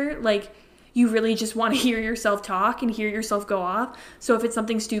answer. Like, you really just want to hear yourself talk and hear yourself go off. So if it's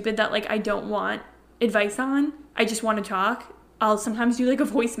something stupid that like I don't want advice on, I just want to talk, I'll sometimes do like a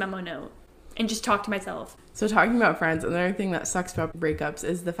voice memo note and just talk to myself. So talking about friends, another thing that sucks about breakups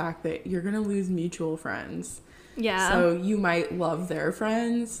is the fact that you're gonna lose mutual friends. Yeah. So you might love their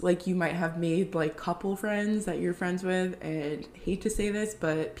friends, like you might have made like couple friends that you're friends with, and hate to say this,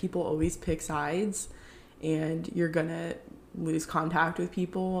 but people always pick sides, and you're gonna lose contact with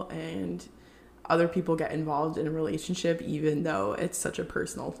people, and other people get involved in a relationship even though it's such a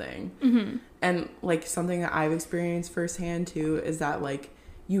personal thing. And like something that I've experienced firsthand too is that like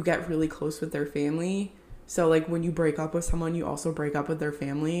you get really close with their family, so like when you break up with someone you also break up with their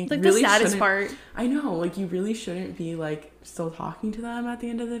family. Like really the saddest part. I know, like you really shouldn't be like still talking to them at the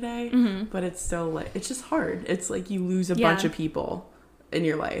end of the day, but it's still like it's just hard. It's like you lose a bunch of people in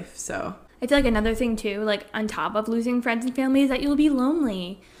your life. So I feel like another thing too, like on top of losing friends and family, is that you'll be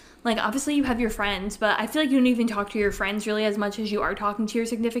lonely. Like, obviously you have your friends, but I feel like you don't even talk to your friends really as much as you are talking to your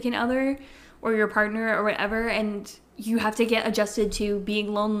significant other or your partner or whatever, and you have to get adjusted to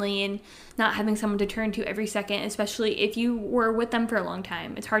being lonely and not having someone to turn to every second, especially if you were with them for a long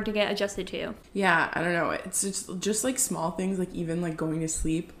time. It's hard to get adjusted to. Yeah, I don't know. It's just like small things, like even like going to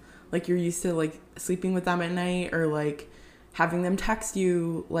sleep. Like you're used to like sleeping with them at night, or like having them text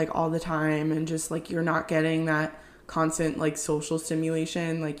you like all the time, and just like you're not getting that constant like social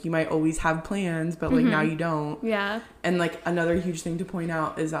stimulation. Like you might always have plans, but like now you don't. Yeah. And like another huge thing to point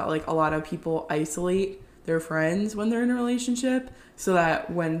out is that like a lot of people isolate their friends when they're in a relationship, so that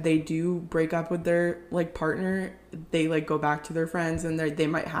when they do break up with their like partner, they like go back to their friends, and they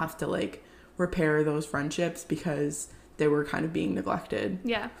might have to like repair those friendships because they were kind of being neglected.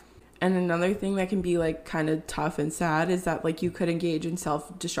 Yeah. And another thing that can be like kind of tough and sad is that like you could engage in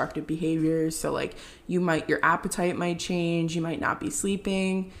self-destructive behaviors. So like your appetite might change, you might not be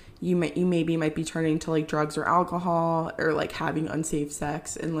sleeping, you maybe might be turning to like drugs or alcohol, or like having unsafe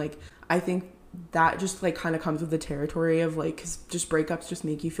sex. And like I think that just like kind of comes with the territory of like, 'cause just breakups just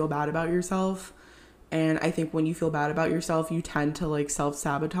make you feel bad about yourself. And I think when you feel bad about yourself, you tend to like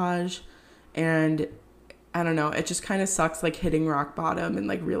self-sabotage. And I don't know, it just kind of sucks like hitting rock bottom and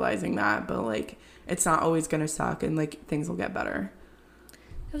like realizing that, but like it's not always gonna suck, and like things will get better.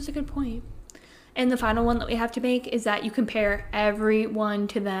 That was a good point. And the final one that we have to make is that you compare everyone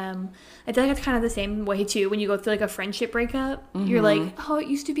to them. I feel like it's kind of the same way too when you go through like a friendship breakup. You're like, oh, it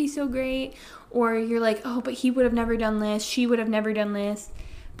used to be so great, or you're like, oh, but he would have never done this, she would have never done this.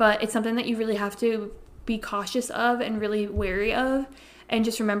 But it's something that you really have to be cautious of and really wary of. And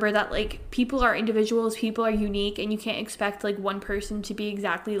just remember that, like, people are individuals, people are unique, and you can't expect, like, one person to be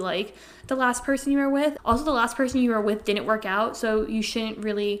exactly like the last person you were with. Also, the last person you were with didn't work out, so you shouldn't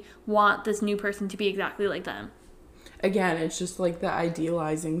really want this new person to be exactly like them. Again, it's just, like, the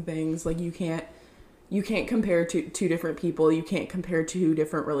idealizing things. Like, you can't compare two different people. You can't compare two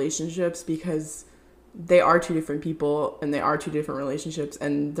different relationships because they are two different people and they are two different relationships,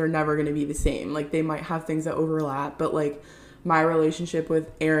 and they're never going to be the same. Like, they might have things that overlap, but, like, my relationship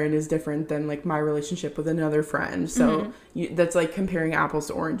with Aaron is different than, like, my relationship with another friend. So that's like comparing apples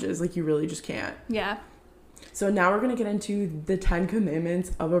to oranges. Like, you really just can't. Yeah. So now we're going to get into the 10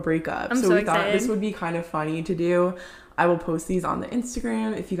 commandments of a breakup. I'm so we excited. thought this would be kind of funny to do. I will post these on the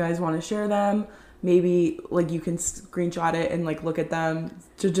Instagram if you guys want to share them. Maybe, like, you can screenshot it and, like, look at them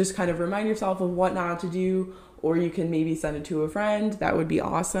to just kind of remind yourself of what not to do. Or you can maybe send it to a friend. That would be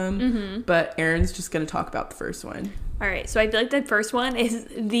awesome. But Erin's just going to talk about the first one. All right, so I feel like the first one is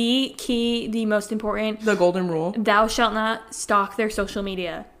the key, the most important. The golden rule. Thou shalt not stalk their social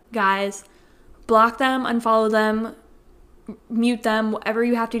media. Guys, block them, unfollow them, mute them, whatever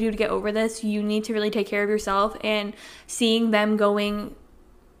you have to do to get over this. You need to really take care of yourself, and seeing them going,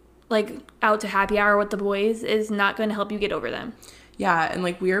 like, out to happy hour with the boys is not going to help you get over them. Yeah, and,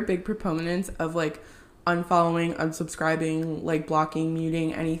 like, we are big proponents of, like, unfollowing, unsubscribing, like, blocking,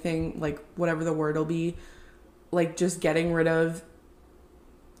 muting, anything, like, whatever the word will be. Like, just getting rid of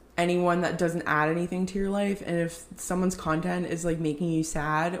anyone that doesn't add anything to your life. And if someone's content is, like, making you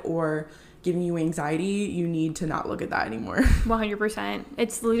sad or giving you anxiety, you need to not look at that anymore. 100%.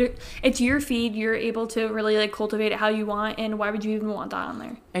 It's your feed. You're able to really, like, cultivate it how you want, and why would you even want that on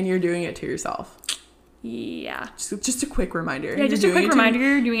there? And you're doing it to yourself. Yeah. Just a quick reminder. Yeah, just a quick reminder,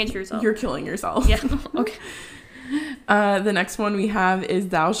 you're doing it to yourself. You're killing yourself. Yeah. Okay. The next one we have is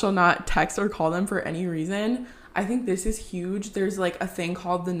thou shall not text or call them for any reason. I think this is huge. There's, like, a thing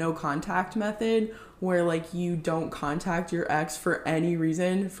called the no contact method where, like, you don't contact your ex for any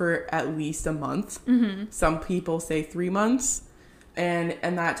reason for at least a month. Some people say 3 months. And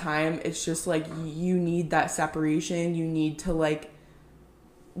in that time, it's just, like, you need that separation. You need to, like,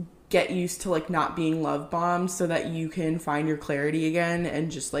 get used to, like, not being love bombed so that you can find your clarity again and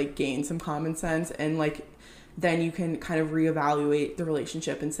just, like, gain some common sense. And, like, then you can kind of reevaluate the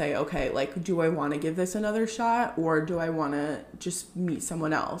relationship and say, okay, like, do I want to give this another shot, or do I want to just meet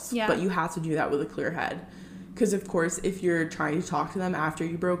someone else? Yeah. But you have to do that with a clear head. Because, of course, if you're trying to talk to them after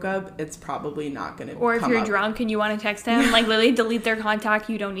you broke up, it's probably not going to Or if you're drunk and you want to text them, like, literally delete their contact.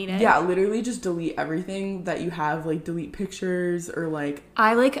 You don't need it. Yeah, literally just delete everything that you have. Like, delete pictures or, like...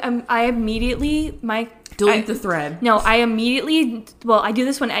 I immediately... Delete the thread. No, I immediately... Well, I do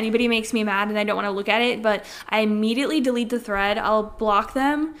this when anybody makes me mad and I don't want to look at it, but I immediately delete the thread. I'll block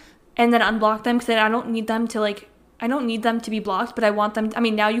them and then unblock them, because I don't need them to, like... I don't need them to be blocked, but I want them... I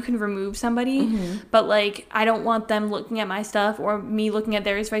mean, now you can remove somebody, but, like, I don't want them looking at my stuff or me looking at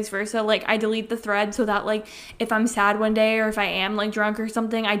theirs, vice versa. Like, I delete the thread so that, like, if I'm sad one day or if I am, like, drunk or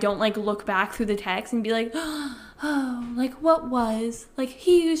something, I don't, like, look back through the text and be like, oh, like, what was? Like,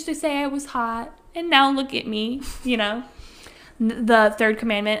 he used to say I was hot, and now look at me, you know? The third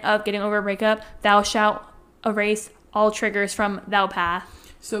commandment of getting over a breakup, thou shalt erase all triggers from thou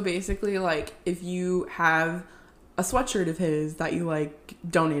path. So, basically, like, if you have a sweatshirt of his that you like,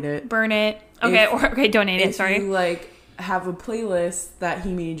 donate it. Burn it. Okay, donate it, sorry. If you, like, have a playlist that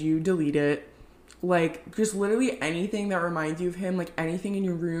he made you, delete it. Like, just literally anything that reminds you of him, like, anything in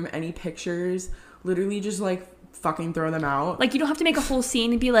your room, any pictures, literally just, like, fucking throw them out. Like, you don't have to make a whole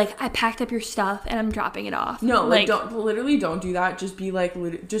scene and be like, I packed up your stuff and I'm dropping it off. No, like don't do that. Just be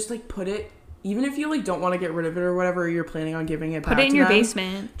like, just, like, put it... Even if you, like, don't want to get rid of it or whatever, you're planning on giving it back to them. Put it in your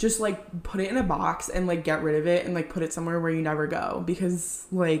basement. Just, like, put it in a box and, like, get rid of it and, like, put it somewhere where you never go. Because,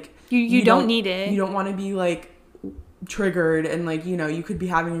 like... You don't need it. You don't want to be, like, triggered and, like, you know, you could be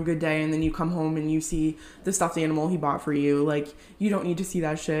having a good day and then you come home and you see the stuffed animal he bought for you. Like, you don't need to see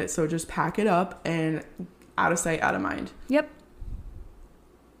that shit. So just pack it up and out of sight, out of mind. Yep.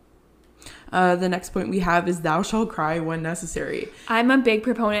 The next point we have is thou shalt cry when necessary. I'm a big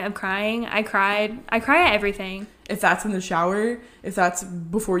proponent of crying. I cry at everything. If that's in the shower, if that's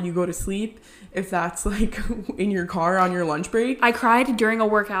before you go to sleep, if that's, like, in your car on your lunch break. I cried during a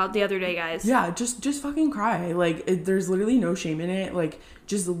workout the other day, guys. Yeah, just fucking cry. Like, there's literally no shame in it. Like,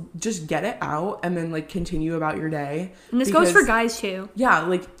 just get it out and then, like, continue about your day. And this goes for guys too. Yeah,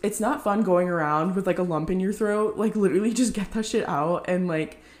 like, it's not fun going around with, like, a lump in your throat. Like, literally just get that shit out and,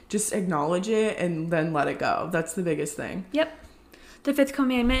 like, just acknowledge it and then let it go. That's the biggest thing. Yep. The fifth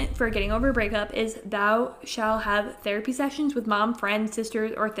commandment for getting over a breakup is thou shall have therapy sessions with mom, friends,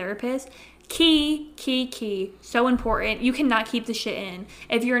 sisters, or therapists. Key. So important. You cannot keep the shit in.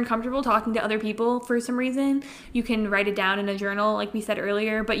 If you're uncomfortable talking to other people for some reason, you can write it down in a journal, like we said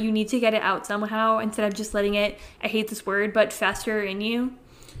earlier, but you need to get it out somehow instead of just letting it, I hate this word, but fester in you.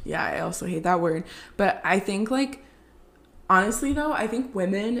 Yeah, I also hate that word. But I think, like, honestly, though, I think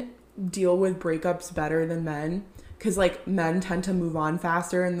women deal with breakups better than men. Because, like, men tend to move on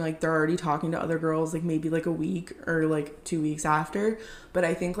faster and, like, they're already talking to other girls, like, maybe, like, a week or, like, 2 weeks after. But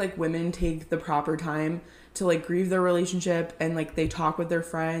I think, like, women take the proper time to, like, grieve their relationship and, like, they talk with their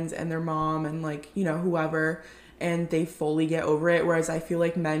friends and their mom and, like, you know, whoever, and they fully get over it. Whereas I feel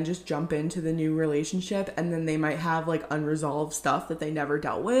like men just jump into the new relationship and then they might have, like, unresolved stuff that they never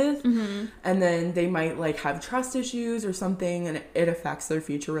dealt with. Mm-hmm. And then they might, like, have trust issues or something and it affects their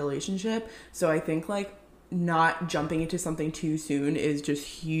future relationship. So I think, like, not jumping into something too soon is just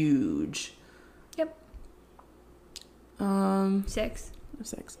huge. Yep. 6.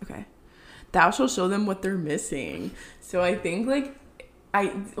 Okay. Thou shalt show them what they're missing. So I think, like,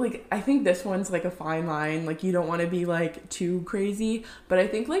 I think this one's, like, a fine line. Like, you don't want to be, like, too crazy, but I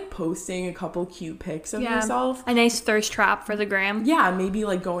think, like, posting a couple cute pics of yourself, a nice thirst trap for the gram. Yeah, maybe,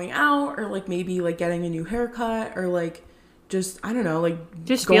 like, going out or, like, maybe, like, getting a new haircut or, like, just, I don't know, like,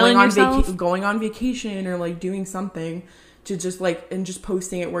 just going on going on vacation or, like, doing something to just, like, and just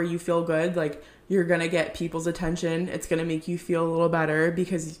posting it where you feel good. Like, you're gonna get people's attention. It's gonna make you feel a little better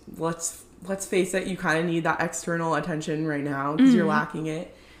because let's face it, you kind of need that external attention right now because you're lacking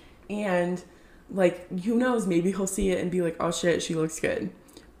it. And, like, who knows, maybe he'll see it and be like, oh shit, she looks good.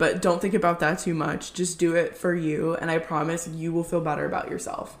 But don't think about that too much. Just do it for you, and I promise you will feel better about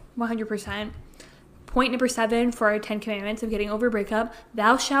yourself. 100%. Point number 7 for our 10 commandments of getting over a breakup: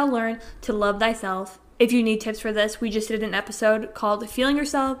 thou shalt learn to love thyself. If you need tips for this, we just did an episode called Feeling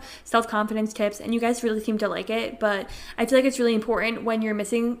Yourself, Self-Confidence Tips, and you guys really seem to like it, but I feel like it's really important when you're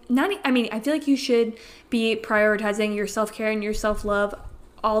missing, I feel like you should be prioritizing your self-care and your self-love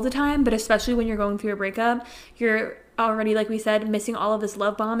all the time, but especially when you're going through a breakup, you're already, like we said, missing all of this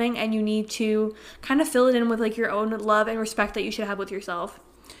love bombing, and you need to kind of fill it in with, like, your own love and respect that you should have with yourself.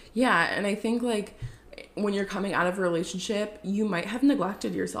 Yeah, and I think, like, when you're coming out of a relationship, you might have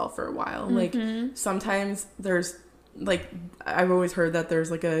neglected yourself for a while. Like, sometimes there's, like, I've always heard that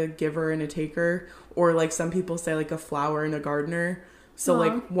there's, like, a giver and a taker, or, like, some people say, like, a flower and a gardener. So,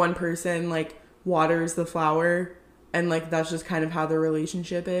 like, one person, like, waters the flower, and, like, that's just kind of how the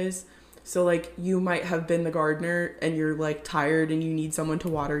relationship is. So, like, you might have been the gardener and you're, like, tired and you need someone to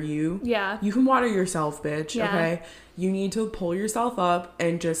water you. Yeah. You can water yourself, bitch, okay? You need to pull yourself up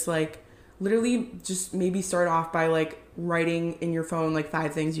and just, like, literally just maybe start off by, like, writing in your phone, like,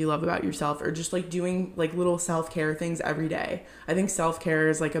 5 things you love about yourself, or just, like, doing, like, little self-care things every day. I think self-care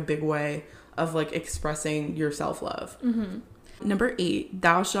is, like, a big way of, like, expressing your self-love. Number 8,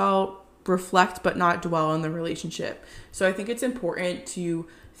 thou shalt reflect but not dwell on the relationship. So I think it's important to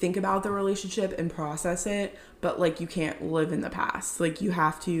think about the relationship and process it, but, like, you can't live in the past. Like, you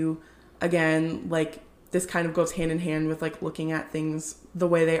have to, again, like, this kind of goes hand in hand with, like, looking at things the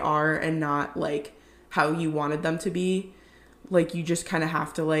way they are and not, like, how you wanted them to be. Like, you just kind of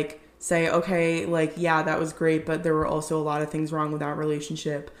have to, like, say, okay, like, yeah, that was great, but there were also a lot of things wrong with that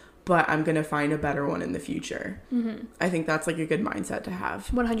relationship, but I'm gonna find a better one in the future. I think that's, like, a good mindset to have.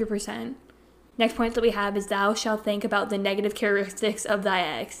 100%. Next point that we have is thou shalt think about the negative characteristics of thy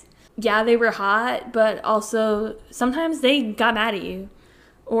ex. Yeah, they were hot, but also sometimes they got mad at you.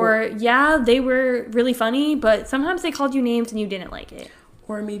 Or, yeah, they were really funny, but sometimes they called you names and you didn't like it.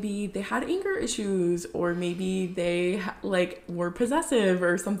 Or maybe they had anger issues, or maybe they, like, were possessive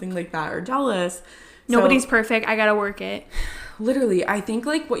or something like that, or jealous. Nobody's perfect. I gotta work it. Literally, I think,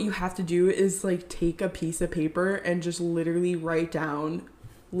 like, what you have to do is, like, take a piece of paper and just literally write down,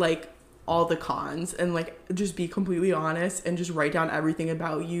 like, all the cons and, like, just be completely honest and just write down everything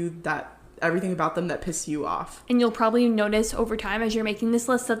about them that piss you off. And you'll probably notice over time as you're making this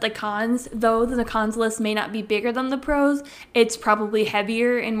list that the cons, though the cons list may not be bigger than the pros, it's probably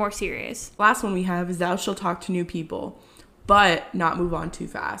heavier and more serious. Last one we have is thou shalt talk to new people, but not move on too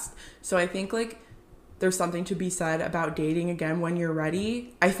fast. So I think, like, there's something to be said about dating again when you're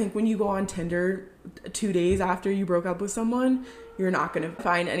ready. I think when you go on Tinder 2 days after you broke up with someone, you're not going to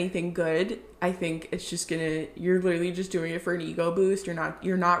find anything good. I think it's just you're literally just doing it for an ego boost.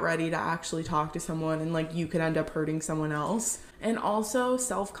 You're not ready to actually talk to someone, and, like, you could end up hurting someone else. And also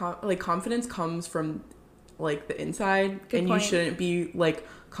confidence comes from, like, the inside. Good and point. You shouldn't be, like,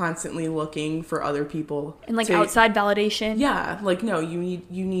 constantly looking for other people and, like, outside validation. Yeah, like, no, you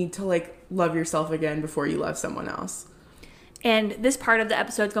need to, like, love yourself again before you love someone else. And this part of the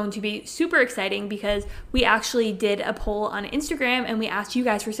episode is going to be super exciting because we actually did a poll on Instagram and we asked you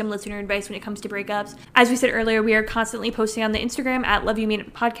guys for some listener advice when it comes to breakups. As we said earlier, we are constantly posting on the Instagram at Love You Mean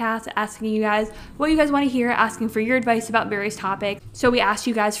It Podcast, asking you guys what you guys want to hear, asking for your advice about various topics. So we asked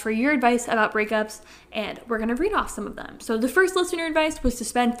you guys for your advice about breakups, and we're going to read off some of them. So the first listener advice was to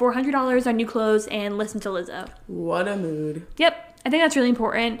spend $400 on new clothes and listen to Lizzo. What a mood. Yep. I think that's really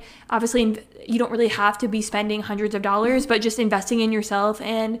important. Obviously, you don't really have to be spending hundreds of dollars, but just investing in yourself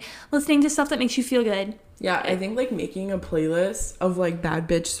and listening to stuff that makes you feel good. Yeah, I think like making a playlist of like bad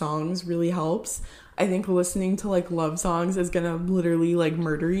bitch songs really helps. I think listening to like love songs is gonna literally like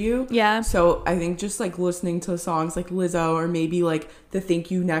murder you. Yeah. So I think just like listening to songs like Lizzo or maybe like the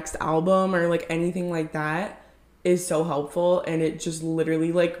Thank You Next album or like anything like that is so helpful, and it just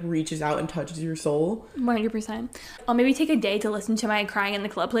literally like reaches out and touches your soul. 100%. I'll maybe take a day to listen to my Crying in the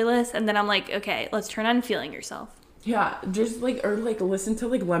Club playlist, and then I'm like, okay, let's turn on Feeling Yourself. Yeah, just like, or like listen to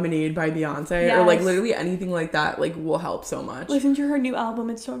like Lemonade by Beyonce, or like literally anything like that, like will help so much. Listen to her new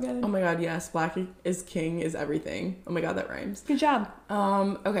album, it's so good. Oh my god, yes, Black is King is everything. Oh my god, that rhymes. Good job.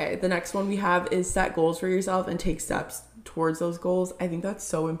 Okay, the next one we have is set goals for yourself and take steps towards those goals. I think that's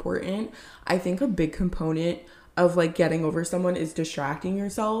so important. I think a big component of like getting over someone is distracting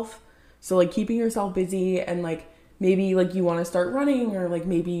yourself. So like keeping yourself busy, and like maybe like you want to start running, or like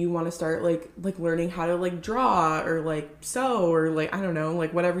maybe you want to start like learning how to like draw or like sew, or like I don't know,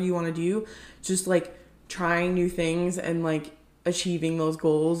 like whatever you want to do. Just like trying new things and like achieving those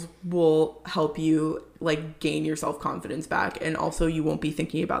goals will help you like gain your self-confidence back, and also you won't be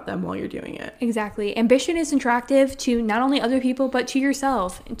thinking about them while you're doing it. Exactly. Ambition is attractive to not only other people but to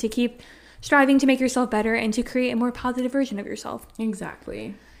yourself, and to keep striving to make yourself better and to create a more positive version of yourself.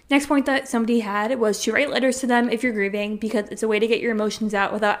 Exactly. Next point that somebody had was to write letters to them if you're grieving, because it's a way to get your emotions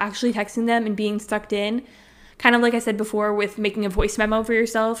out without actually texting them and being sucked in. Kind of like I said before with making a voice memo for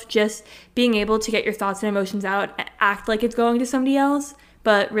yourself, just being able to get your thoughts and emotions out and act like it's going to somebody else,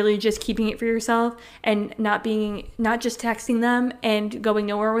 but really just keeping it for yourself and not just texting them and going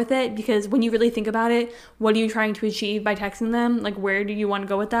nowhere with it. Because when you really think about it, what are you trying to achieve by texting them? Like, where do you want to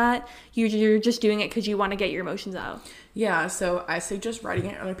go with that? You're just doing it because you want to get your emotions out. Yeah, so I suggest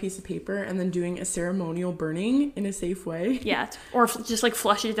writing it on a piece of paper and then doing a ceremonial burning in a safe way. Yeah, or just like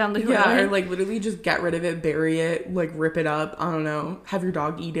flush it down the toilet. Yeah, or like literally just get rid of it, bury it, like rip it up. I don't know, have your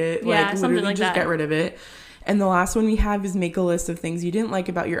dog eat it. Yeah, like something literally like just that. get rid of it. And the last one we have is make a list of things you didn't like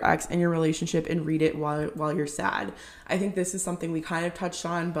about your ex and your relationship and read it while you're sad. I think this is something we kind of touched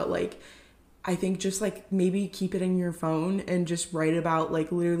on, but like I think just like maybe keep it in your phone and just write about like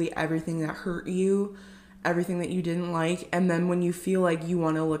literally everything that hurt you, everything that you didn't like. And then when you feel like you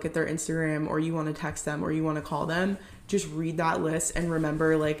want to look at their Instagram or you want to text them or you want to call them, just read that list and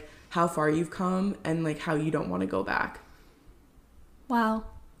remember like how far you've come and like how you don't want to go back. Wow.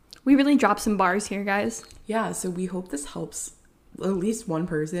 We really dropped some bars here, guys. Yeah, so we hope this helps at least one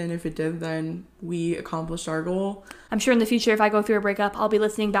person. If it did, then we accomplished our goal. I'm sure in the future, if I go through a breakup, I'll be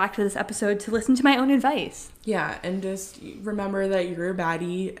listening back to this episode to listen to my own advice. Yeah, and just remember that you're a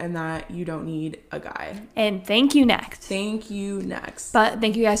baddie and that you don't need a guy. And thank you next. Thank you next. But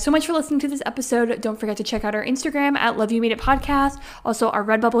thank you guys so much for listening to this episode. Don't forget to check out our Instagram at Love You Made It Podcast. Also our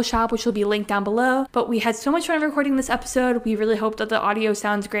Redbubble shop, which will be linked down below. But we had so much fun recording this episode. We really hope that the audio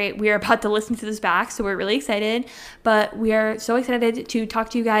sounds great. We are about to listen to this back, so we're really excited. But we are so excited to talk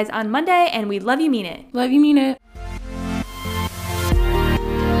to you guys on Monday, and we love you, mean it. Love you, mean it.